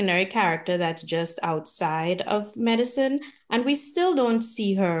 a secondary character that's just outside of medicine. And we still don't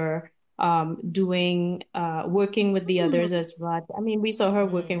see her doing working with the others as much. I mean, we saw her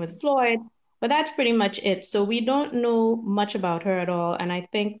working with Floyd, but that's pretty much it. So we don't know much about her at all. And I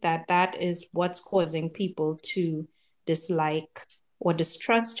think that that is what's causing people to dislike or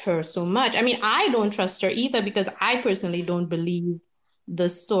distrust her so much. I mean, I don't trust her either because I personally don't believe the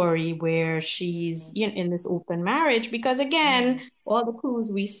story where she's in this open marriage because again, all the clues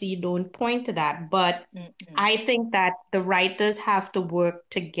we see don't point to that. But I think that the writers have to work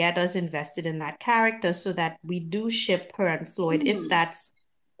to get us invested in that character so that we do ship her and Floyd if that's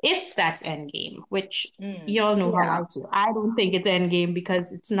endgame, which you all know how Yeah. I feel. I don't think it's endgame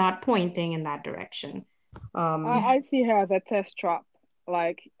because it's not pointing in that direction. I see her as a test trap.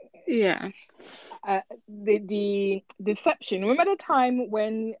 Like, Yeah. the deception. Remember the time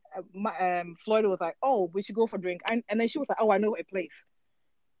when Floyd was like, "Oh, we should go for a drink," and then she was like, "Oh, I know a place.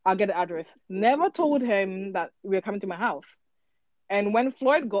 I'll get the address." Never told him that we were coming to my house. And when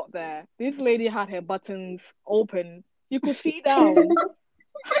Floyd got there, this lady had her buttons open. You could see down,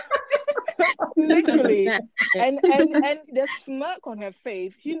 literally, and the smirk on her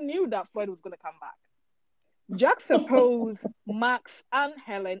face. He knew that Floyd was gonna come back. Juxtapose Max and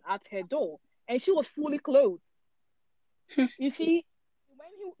Helen at her door, and she was fully clothed. You see,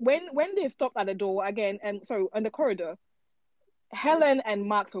 when they stopped at the door again, and sorry, in the corridor, Helen and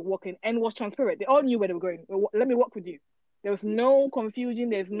Max were walking, and it was transparent. They all knew where they were going. Let me walk with you. There was no confusion.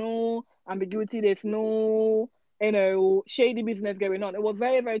 There's no ambiguity. There's no shady business going on. It was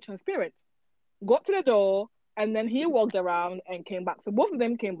very, very transparent. Got to the door, and then he walked around and came back. So both of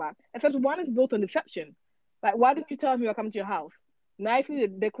them came back, except one is built on deception. Like, why didn't you tell me you're coming to your house? Nicely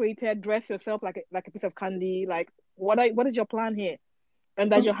decorated, dress yourself like a piece of candy. Like, what is your plan here?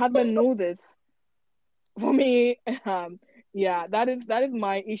 And that your husband know this. For me, yeah, that is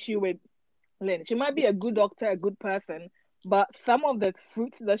my issue with Lynn. She might be a good doctor, a good person, but some of the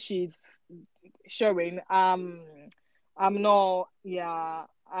fruits that she's showing, I'm not. Yeah,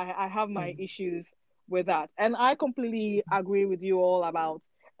 I have my issues with that. And I completely agree with you all about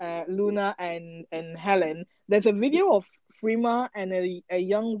Luna and Helen. There's a video of Freema and a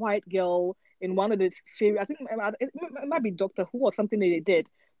young white girl in one of the series. I think it might be Doctor Who or something that they did.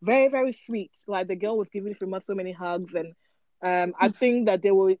 Very, very sweet. Like the girl was giving Freema so many hugs, and I think that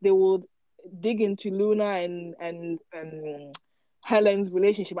they would dig into Luna and Helen's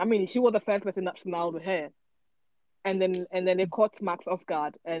relationship. I mean, she was the first person that smiled with her, and then they caught Max off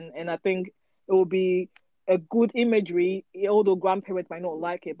guard, and I think it will be a good imagery, although grandparents might not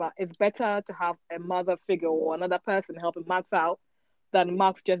like it, but it's better to have a mother figure or another person helping Max out than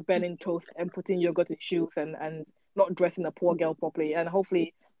Max just burning toast and putting yogurt in shoes and not dressing a poor girl properly. And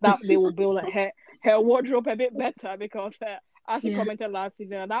hopefully that they will build her wardrobe a bit better, because as you commented last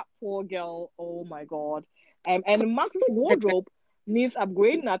season, that poor girl, oh my God. And Max's wardrobe needs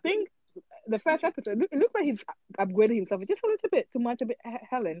upgrading. I think the first episode, it looks like he's upgrading himself just a little bit too much, a bit,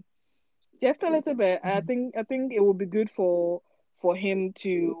 Helen. Just a little bit. I think it would be good for him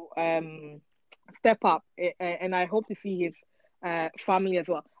to step up, and I hope to see his family as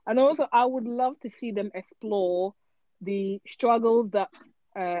well. And also, I would love to see them explore the struggles that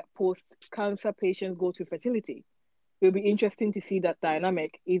post-cancer patients go to fertility. It will be interesting to see that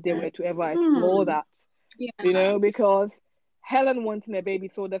dynamic if they were to ever explore that. Yeah. Because Helen wanting a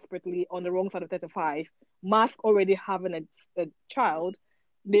baby so desperately on the wrong side of 35, Mask already having a child.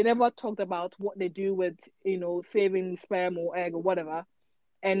 They never talked about what they do with, saving sperm or egg or whatever.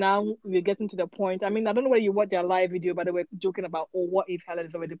 And now we're getting to the point. I mean, I don't know whether you watched their live video, but they were joking about, what if Helen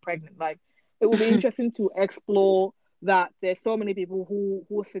is already pregnant? Like, it will be interesting to explore that. There's so many people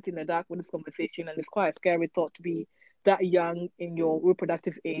who sit in the dark with this conversation, and it's quite a scary thought to be that young in your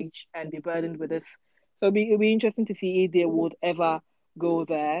reproductive age and be burdened with this. So it'll be interesting to see if they would ever go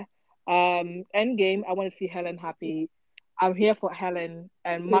there. Endgame, I want to see Helen happy. I'm here for Helen,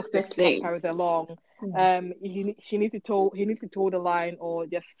 and Max just carries along. He needs to toe the line, or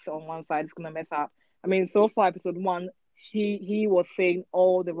just sit on one side. It's gonna mess up. I mean, so far episode 1, he was saying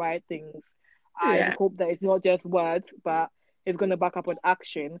all the right things. I hope that it's not just words, but it's gonna back up with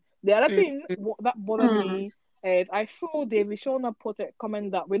action. The other thing that bothered me is I saw David Shona put a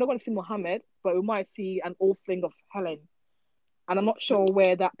comment that we're not gonna see Mohammed, but we might see an old thing of Helen, and I'm not sure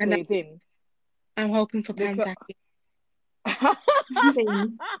where that plays in. I'm hoping for Pantaki.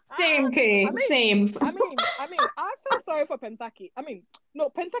 Same, Kay. Same. I mean, I felt sorry for Pentaki. I mean, no,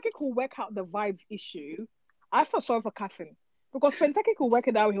 Pentaki could work out the vibes issue. I felt sorry for Catherine, because Pentaki could work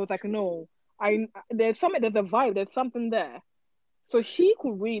it out. He was like, no, there's a vibe, there's something there. So she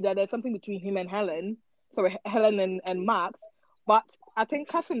could read that there's something between him and Helen. Sorry, Helen and Max. But I think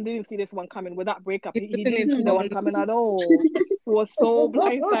Catherine didn't see this one coming with that breakup. He didn't see that one coming at all. He was so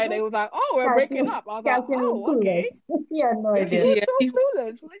blindsided. He was like, "Oh, we're breaking up." I was like, "Oh, okay." Yeah, no idea. He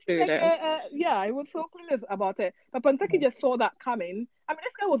was so clueless. He was so clueless about it. But Pantaki just saw that coming. I mean,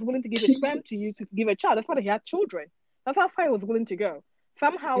 this guy was willing to give his sperm to you to give a child. That's why he had children. That's how far he was willing to go.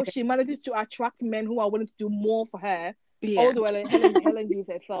 Somehow she manages to attract men who are willing to do more for her. Although Helen gives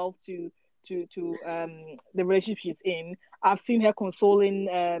herself to the relationship she's in. I've seen her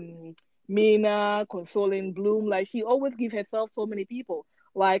consoling Mina, consoling Bloom. Like, she always gives herself so many people.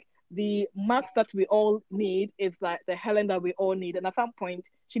 Like, the Max that we all need is like the Helen that we all need. And at some point,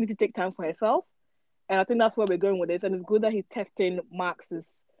 she needs to take time for herself. And I think that's where we're going with this. And it's good that he's testing Max's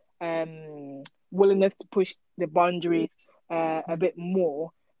willingness to push the boundaries a bit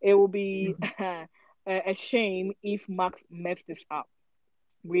more. It will be a shame if Max messed this up.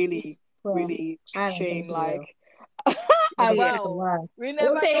 Really shame. Like, we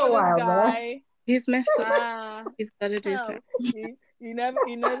never know this guy. He's messed up. He's gotta do something. You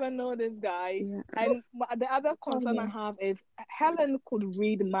never know this guy. And the other concern I have is Helen could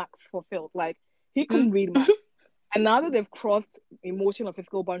read Max for Phil. Like, he couldn't read Max. And now that they've crossed emotional or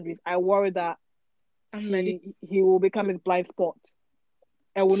physical boundaries, I worry that he will become his blind spot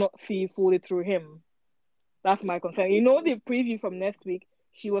and will not see fully through him. That's my concern. The preview from next week,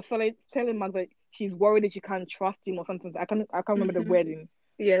 she was telling Max that she's worried that she can't trust him or something. I can't remember the wording.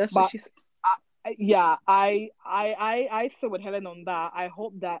 Yeah, that's what she said. I still with Helen on that. I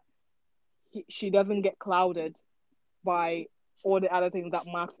hope that she doesn't get clouded by all the other things that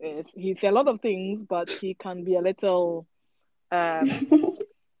Max is. He's a lot of things, but he can be a little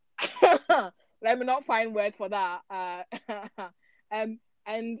let me not find words for that.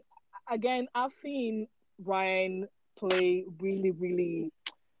 And again, I've seen Ryan play really, really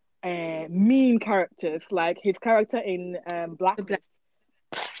mean characters, like his character in Blacklist.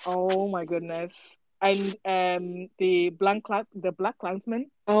 Oh my goodness. And the Black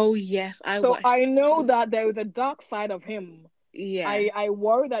Klansman. Oh yes, I watched. I know that there is a dark side of him Yeah. I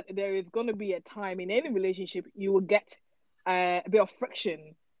worry that there is going to be a time in any relationship you will get a bit of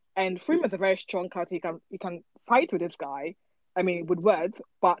friction. And Freeman's a very strong character. He can fight with this guy. I mean, with words.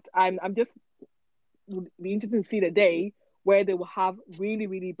 But I'm just would be interested to see the day where they will have really,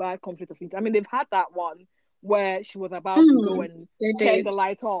 really bad conflict of interest. I mean, they've had that one where she was about to go and They turn did. the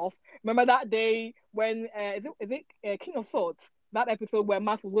light off. Remember that day when is it King of Swords? That episode where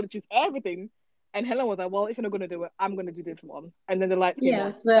Matt was going to choose everything, and Helen was like, "Well, if you're not going to do it, I'm going to do this one." And then the lights came Yeah,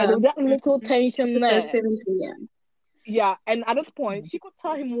 on. Like there was that little Mhm. tension episode there. 17, yeah. Yeah, and at this point, she could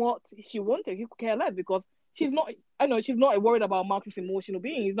tell him what she wanted. He could care less because she's not. I know she's not worried about Marcus' emotional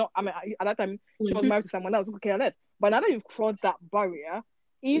being. He's not. I mean, at that time, she was married to someone else who could care less. But now that you've crossed that barrier,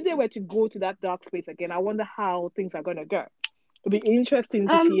 if they were to go to that dark space again, I wonder how things are going to go. It'll be interesting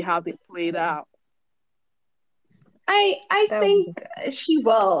to see Um, how they play it out. I That would think she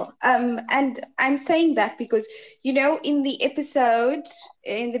will. And I'm saying that because, in the episode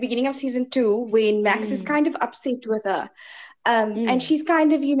in the beginning of season 2, when Max is kind of upset with her, and she's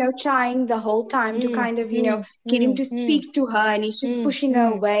kind of, trying the whole time to kind of, get him to speak to her, and he's just pushing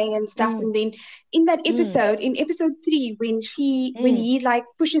her away and stuff. And then in that episode, in episode 3, when he like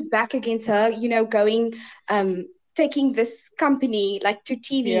pushes back against her, going, taking this company like to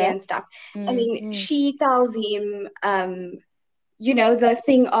TV Yeah. and stuff. And then she tells him, the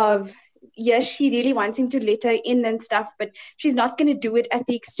thing of, yes, she really wants him to let her in and stuff, but she's not going to do it at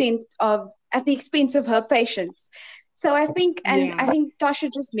the expense of her patients. So I think, and I Yeah. think Tasha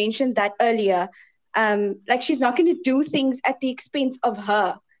just mentioned that earlier, like she's not going to do things at the expense of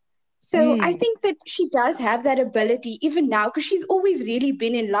her. So I think that she does have that ability even now, because she's always really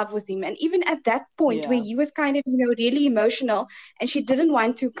been in love with him. And even at that point where Yeah. he was kind of, really emotional, and she didn't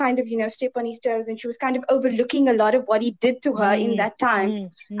want to kind of, step on his toes, and she was kind of overlooking a lot of what he did to her in that time.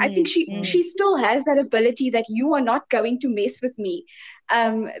 I think she still has that ability that you are not going to mess with me.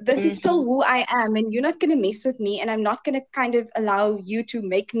 This is still who I am, and you're not going to mess with me, and I'm not going to kind of allow you to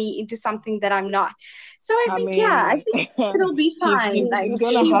make me into something that I'm not. So I I think, yeah, I mean, think it'll be fine. Like he's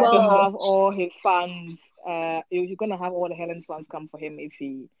gonna she have to will. have all his fans. He's gonna have all the Helen fans come for him if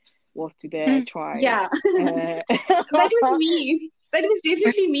he was to dare try. Yeah, that was me. That was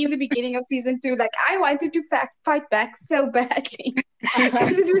definitely me in the beginning of season 2. Like I wanted to fight back so badly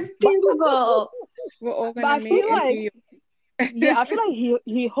because it was but terrible. We're all but gonna I meet feel in like New yeah, I York. feel like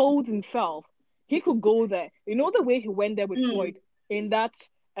he holds himself. He could go there. You know the way he went there with Mm, Floyd in that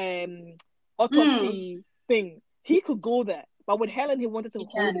um mm, autopsy thing. He could go there, but with Helen, he wanted to you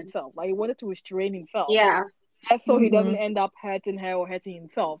hold can. himself. Like he wanted to restrain himself, Yeah. just so he doesn't end up hurting her or hurting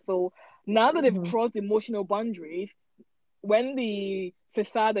himself. So now that they've crossed emotional boundaries, when the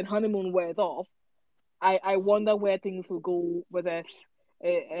facade and honeymoon wears off, I wonder where things will go with this.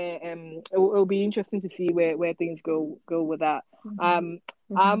 It'll be interesting to see where things go with that. Um,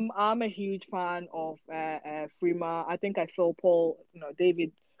 I'm a huge fan of Freema. I think I saw Paul,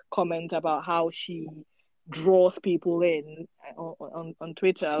 David comment about how she draws people in on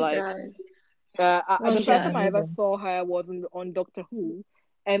Twitter. She Like, does. the She first time I does. ever saw her was on Doctor Who,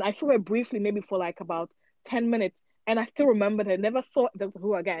 and I saw her briefly, maybe for like about 10 minutes, and I still remembered her. Never saw Doctor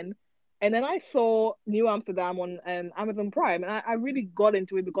Who again. And then I saw New Amsterdam on Amazon Prime, and I really got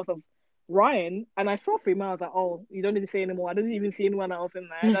into it because of Ryan. And I saw Freema. I was like, oh, you don't need to say anymore. I didn't even see anyone else in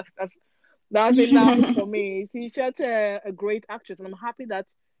there. That's enough for me. She's such a great actress, and I'm happy that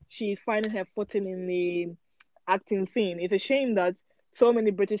she's finding her footing in the acting scene. It's a shame that so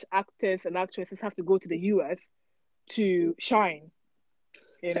many British actors and actresses have to go to the US to shine,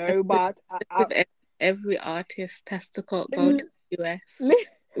 So But with every artist has to go to li- the US. li-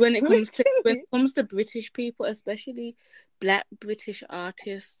 When it comes literally, to British people, especially Black British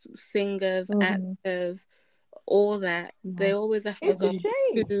artists, singers, actors, all that, they always have to it's a go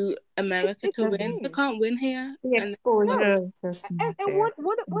shame. to America It's to a win. They shame. can't win here. the And No, exposure is just not and there.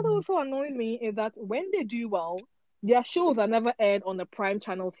 what also annoys me is that when they do well, their shows are never aired on the prime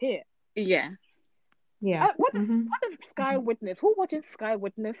channels here. yeah, Yeah. What is Sky Witness? Who watches Sky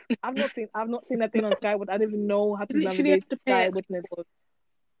Witness? I've not seen that thing on Sky Witness. I don't even know how to you literally navigate have to pay Sky extra. Witness.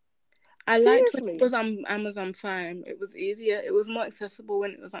 I liked when it Seriously. was on Amazon Prime. It was easier. It was more accessible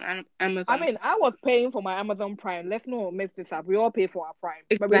when it was on I Amazon mean, I was paying for my Amazon Prime. Let's not mess this up. We all pay for our Prime,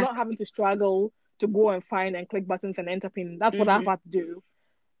 but we're not Exactly. having to struggle to go and find and click buttons and enter pin. That's what I've had to do,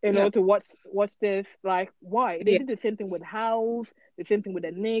 No, to watch this. Like, why? They yeah, did the same thing with House, the same thing with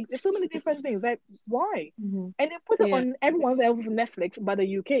the Knicks. There's so many different things. Like, why? And they put it yeah. on everyone else's Netflix but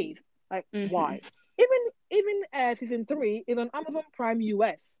the UK's. Like, why? Even season 3 is on Amazon Prime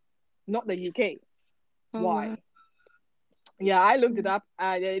US, not the UK. Oh wow. Why? Yeah, I looked it up.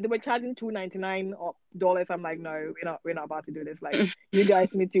 They were charging $299. I'm like, no, we're not about to do this. Like, you guys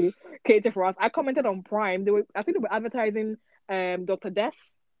need to cater for us. I commented on Prime. I think they were advertising Dr. Death.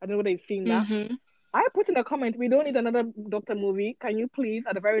 I don't know whether you've seen that. Mm-hmm. I put in a comment, we don't need another Doctor movie. Can you please,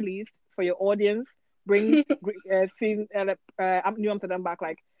 at the very least, for your audience, bring New Amsterdam back?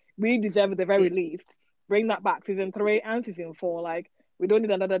 Like, we deserve at the very least. Bring that back, season 3 and season 4. Like, we don't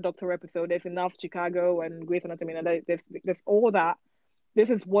need another Doctor episode. There's enough Chicago and Grey's Anatomy, and there's all that. This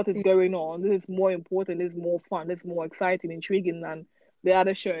is what is going on. This is more important. This is more fun. This is more exciting, intriguing than the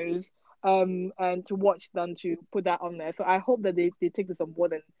other shows. And to watch than to put that on there. So I hope that they take this on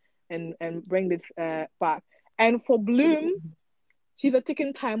board and bring this back. And for Bloom, she's a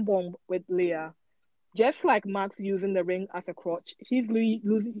ticking time bomb with Leah. Just like Max using the ring as a crutch, she's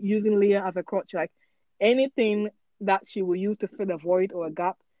using Leah as a crutch. Like anything that she will use to fill a void or a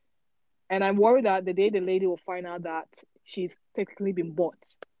gap. And I'm worried that the day the lady will find out that she's technically been bought.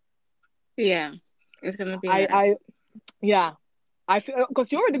 Yeah, it's gonna be. I feel because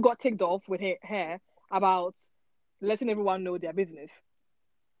she already got ticked off with her about letting everyone know their business.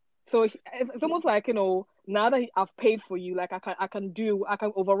 So it's almost like, now that I've paid for you, like I can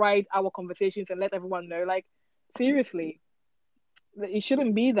override our conversations and let everyone know. Like, seriously, it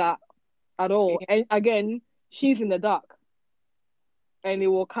shouldn't be that at all. Yeah. And again, she's in the dark, and it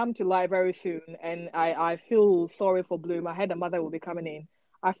will come to light very soon. And I feel sorry for Bloom. I heard the mother will be coming in.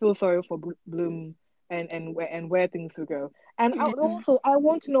 I feel sorry for Bloom and where things will go. And I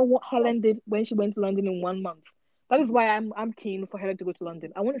want to know what Helen did when she went to London in 1 month. That is why I'm keen for Helen to go to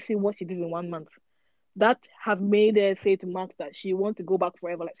London. I want to see what she did in 1 month. That have made her say to Max that she wants to go back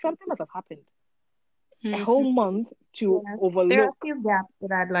forever. Like, something must have happened. A whole month to overlook. There are a few gaps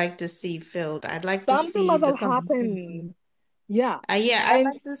that I'd like to see filled. I'd like to Something see must the have conversation. happened. Yeah. I'd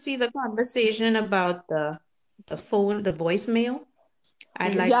like to see the conversation about the phone, the voicemail.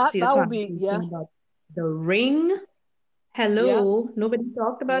 I'd like to see the that would be conversation about the ring. Hello, nobody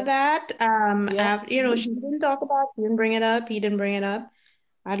talked about that. She didn't talk about, she didn't bring it up, he didn't bring it up.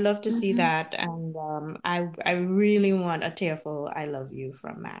 I'd love to see that. And I really want a tearful I love you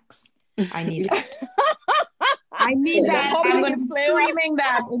from Max. I need that. I need that. I'm going to be screaming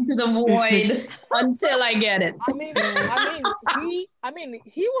that into the void until I get it.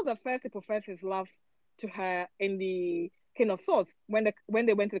 He was the first to profess his love to her in the King of Swords when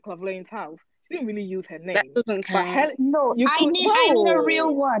they went to the Clavelane's house. She didn't really use her name. That doesn't count. I need a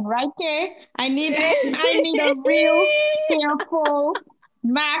real one, right, Kay? I need a real tearful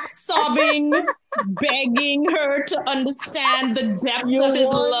Max sobbing, begging her to understand the depth of his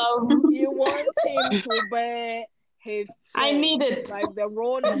love. You want him to bear his soul. I need it. Like the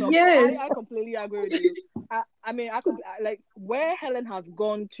rawness of Yes. I completely agree with you. I could like where Helen has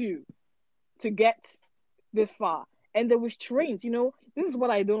gone to get this far. And the restraints, this is what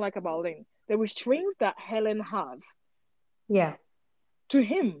I don't like about Lynn. The restraints that Helen has. Yeah. To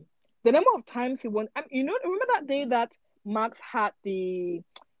him. The number of times he went, remember that day that Max had the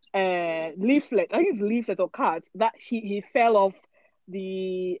leaflet, I think it's leaflet or card, that he fell off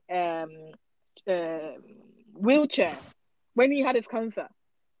the wheelchair when he had his cancer.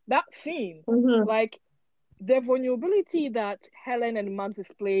 That scene, like the vulnerability that Helen and Max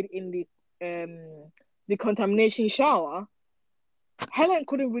displayed in the contamination shower, Helen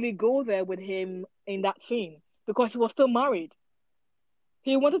couldn't really go there with him in that scene because he was still married.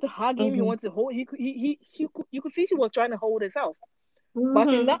 He wanted to hug him. He wanted to hold. You could see she was trying to hold herself. But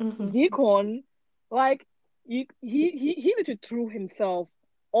in that decon, like he literally threw himself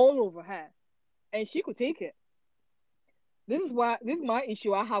all over her, and she could take it. This is my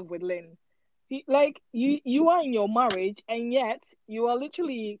issue I have with Lynn. You are in your marriage, and yet you are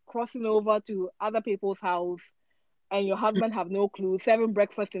literally crossing over to other people's house, and your husband have no clue, serving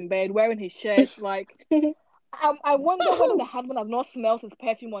breakfast in bed, wearing his shirt. Like, I wonder whether the husband has not smelled his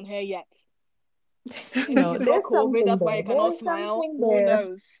perfume on her yet. No, there's something that's there. why he cannot smile. Who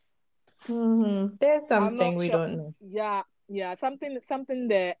knows? There's something we don't know. Yeah, something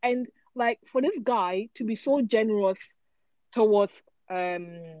there. And like for this guy to be so generous towards what's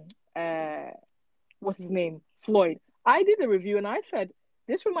his name? Floyd. I did a review and I said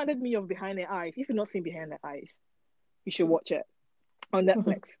this reminded me of Behind the Eyes. If you've not seen Behind the Eyes, you should watch it on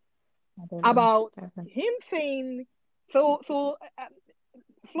Netflix. About him saying so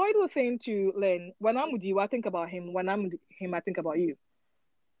Floyd was saying to Lynn, when I'm with you, I think about him. When I'm with him, I think about you.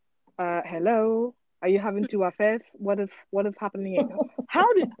 Hello, are you having two affairs? What is happening here? How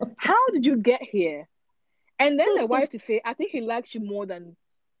did you get here? And then the wife to say, I think he likes you more than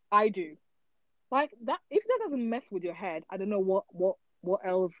I do. Like that, if that doesn't mess with your head, I don't know what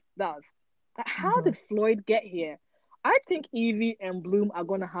else does. How did Floyd get here? I think Evie and Bloom are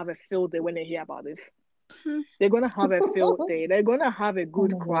gonna have a field day when they hear about this. They're gonna have a field day. They're gonna have a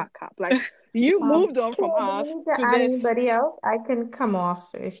good crack up. Like, you moved on from Do us you need to to add this. anybody else? I can come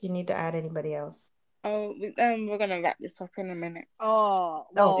off if you need to add anybody else. Oh, we're gonna wrap this up in a minute. Oh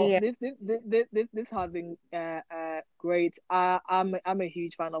well, Yeah. this has been great. I'm a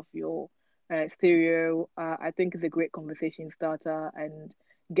huge fan of your stereo. I think it's a great conversation starter and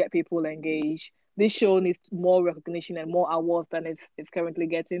get people engaged. This show needs more recognition and more awards than it's currently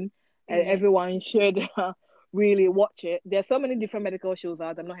getting. And Yeah. everyone should really watch it. There's so many different medical shows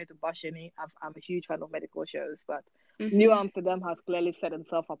out. I'm not here to bash any. I'm a huge fan of medical shows, but New Amsterdam has clearly set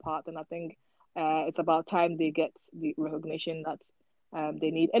itself apart, and I think it's about time they get the recognition that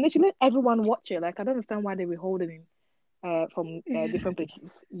they need, and they should let everyone watch it. Like, I don't understand why they were holding in from different places,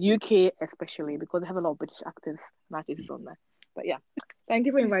 UK especially, because they have a lot of British actors and actresses on there. But yeah, thank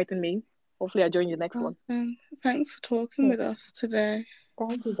you for inviting me. Hopefully, I join you next one. Thanks for talking with us today.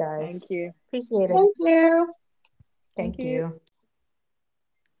 Thank you, guys. Thank you. Appreciate it. Thank you. Thank you.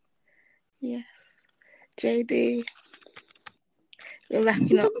 Yes. JD, we're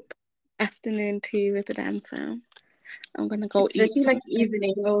wrapping up afternoon tea with the DamFam. I'm gonna go It's eat looking like something.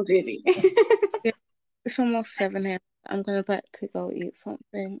 evening already. Yeah, it's almost 7 a.m. I'm gonna about to go eat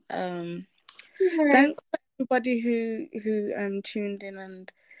something. Thanks to everybody who tuned in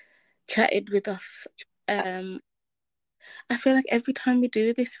and chatted with us. I feel like every time we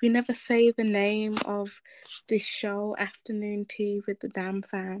do this, we never say the name of this show, Afternoon Tea with the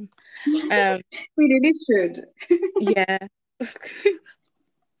DamFam. We really should. Yeah.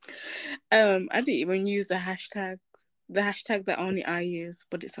 I didn't even use the hashtag that only I use,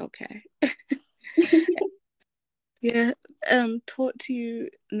 but it's okay. Yeah. Talk to you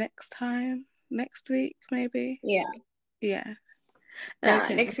next week, maybe. Yeah. Yeah. Yeah.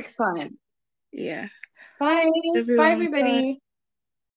 Okay. Next time. Yeah. Bye. Bye, Everyone, bye. everybody.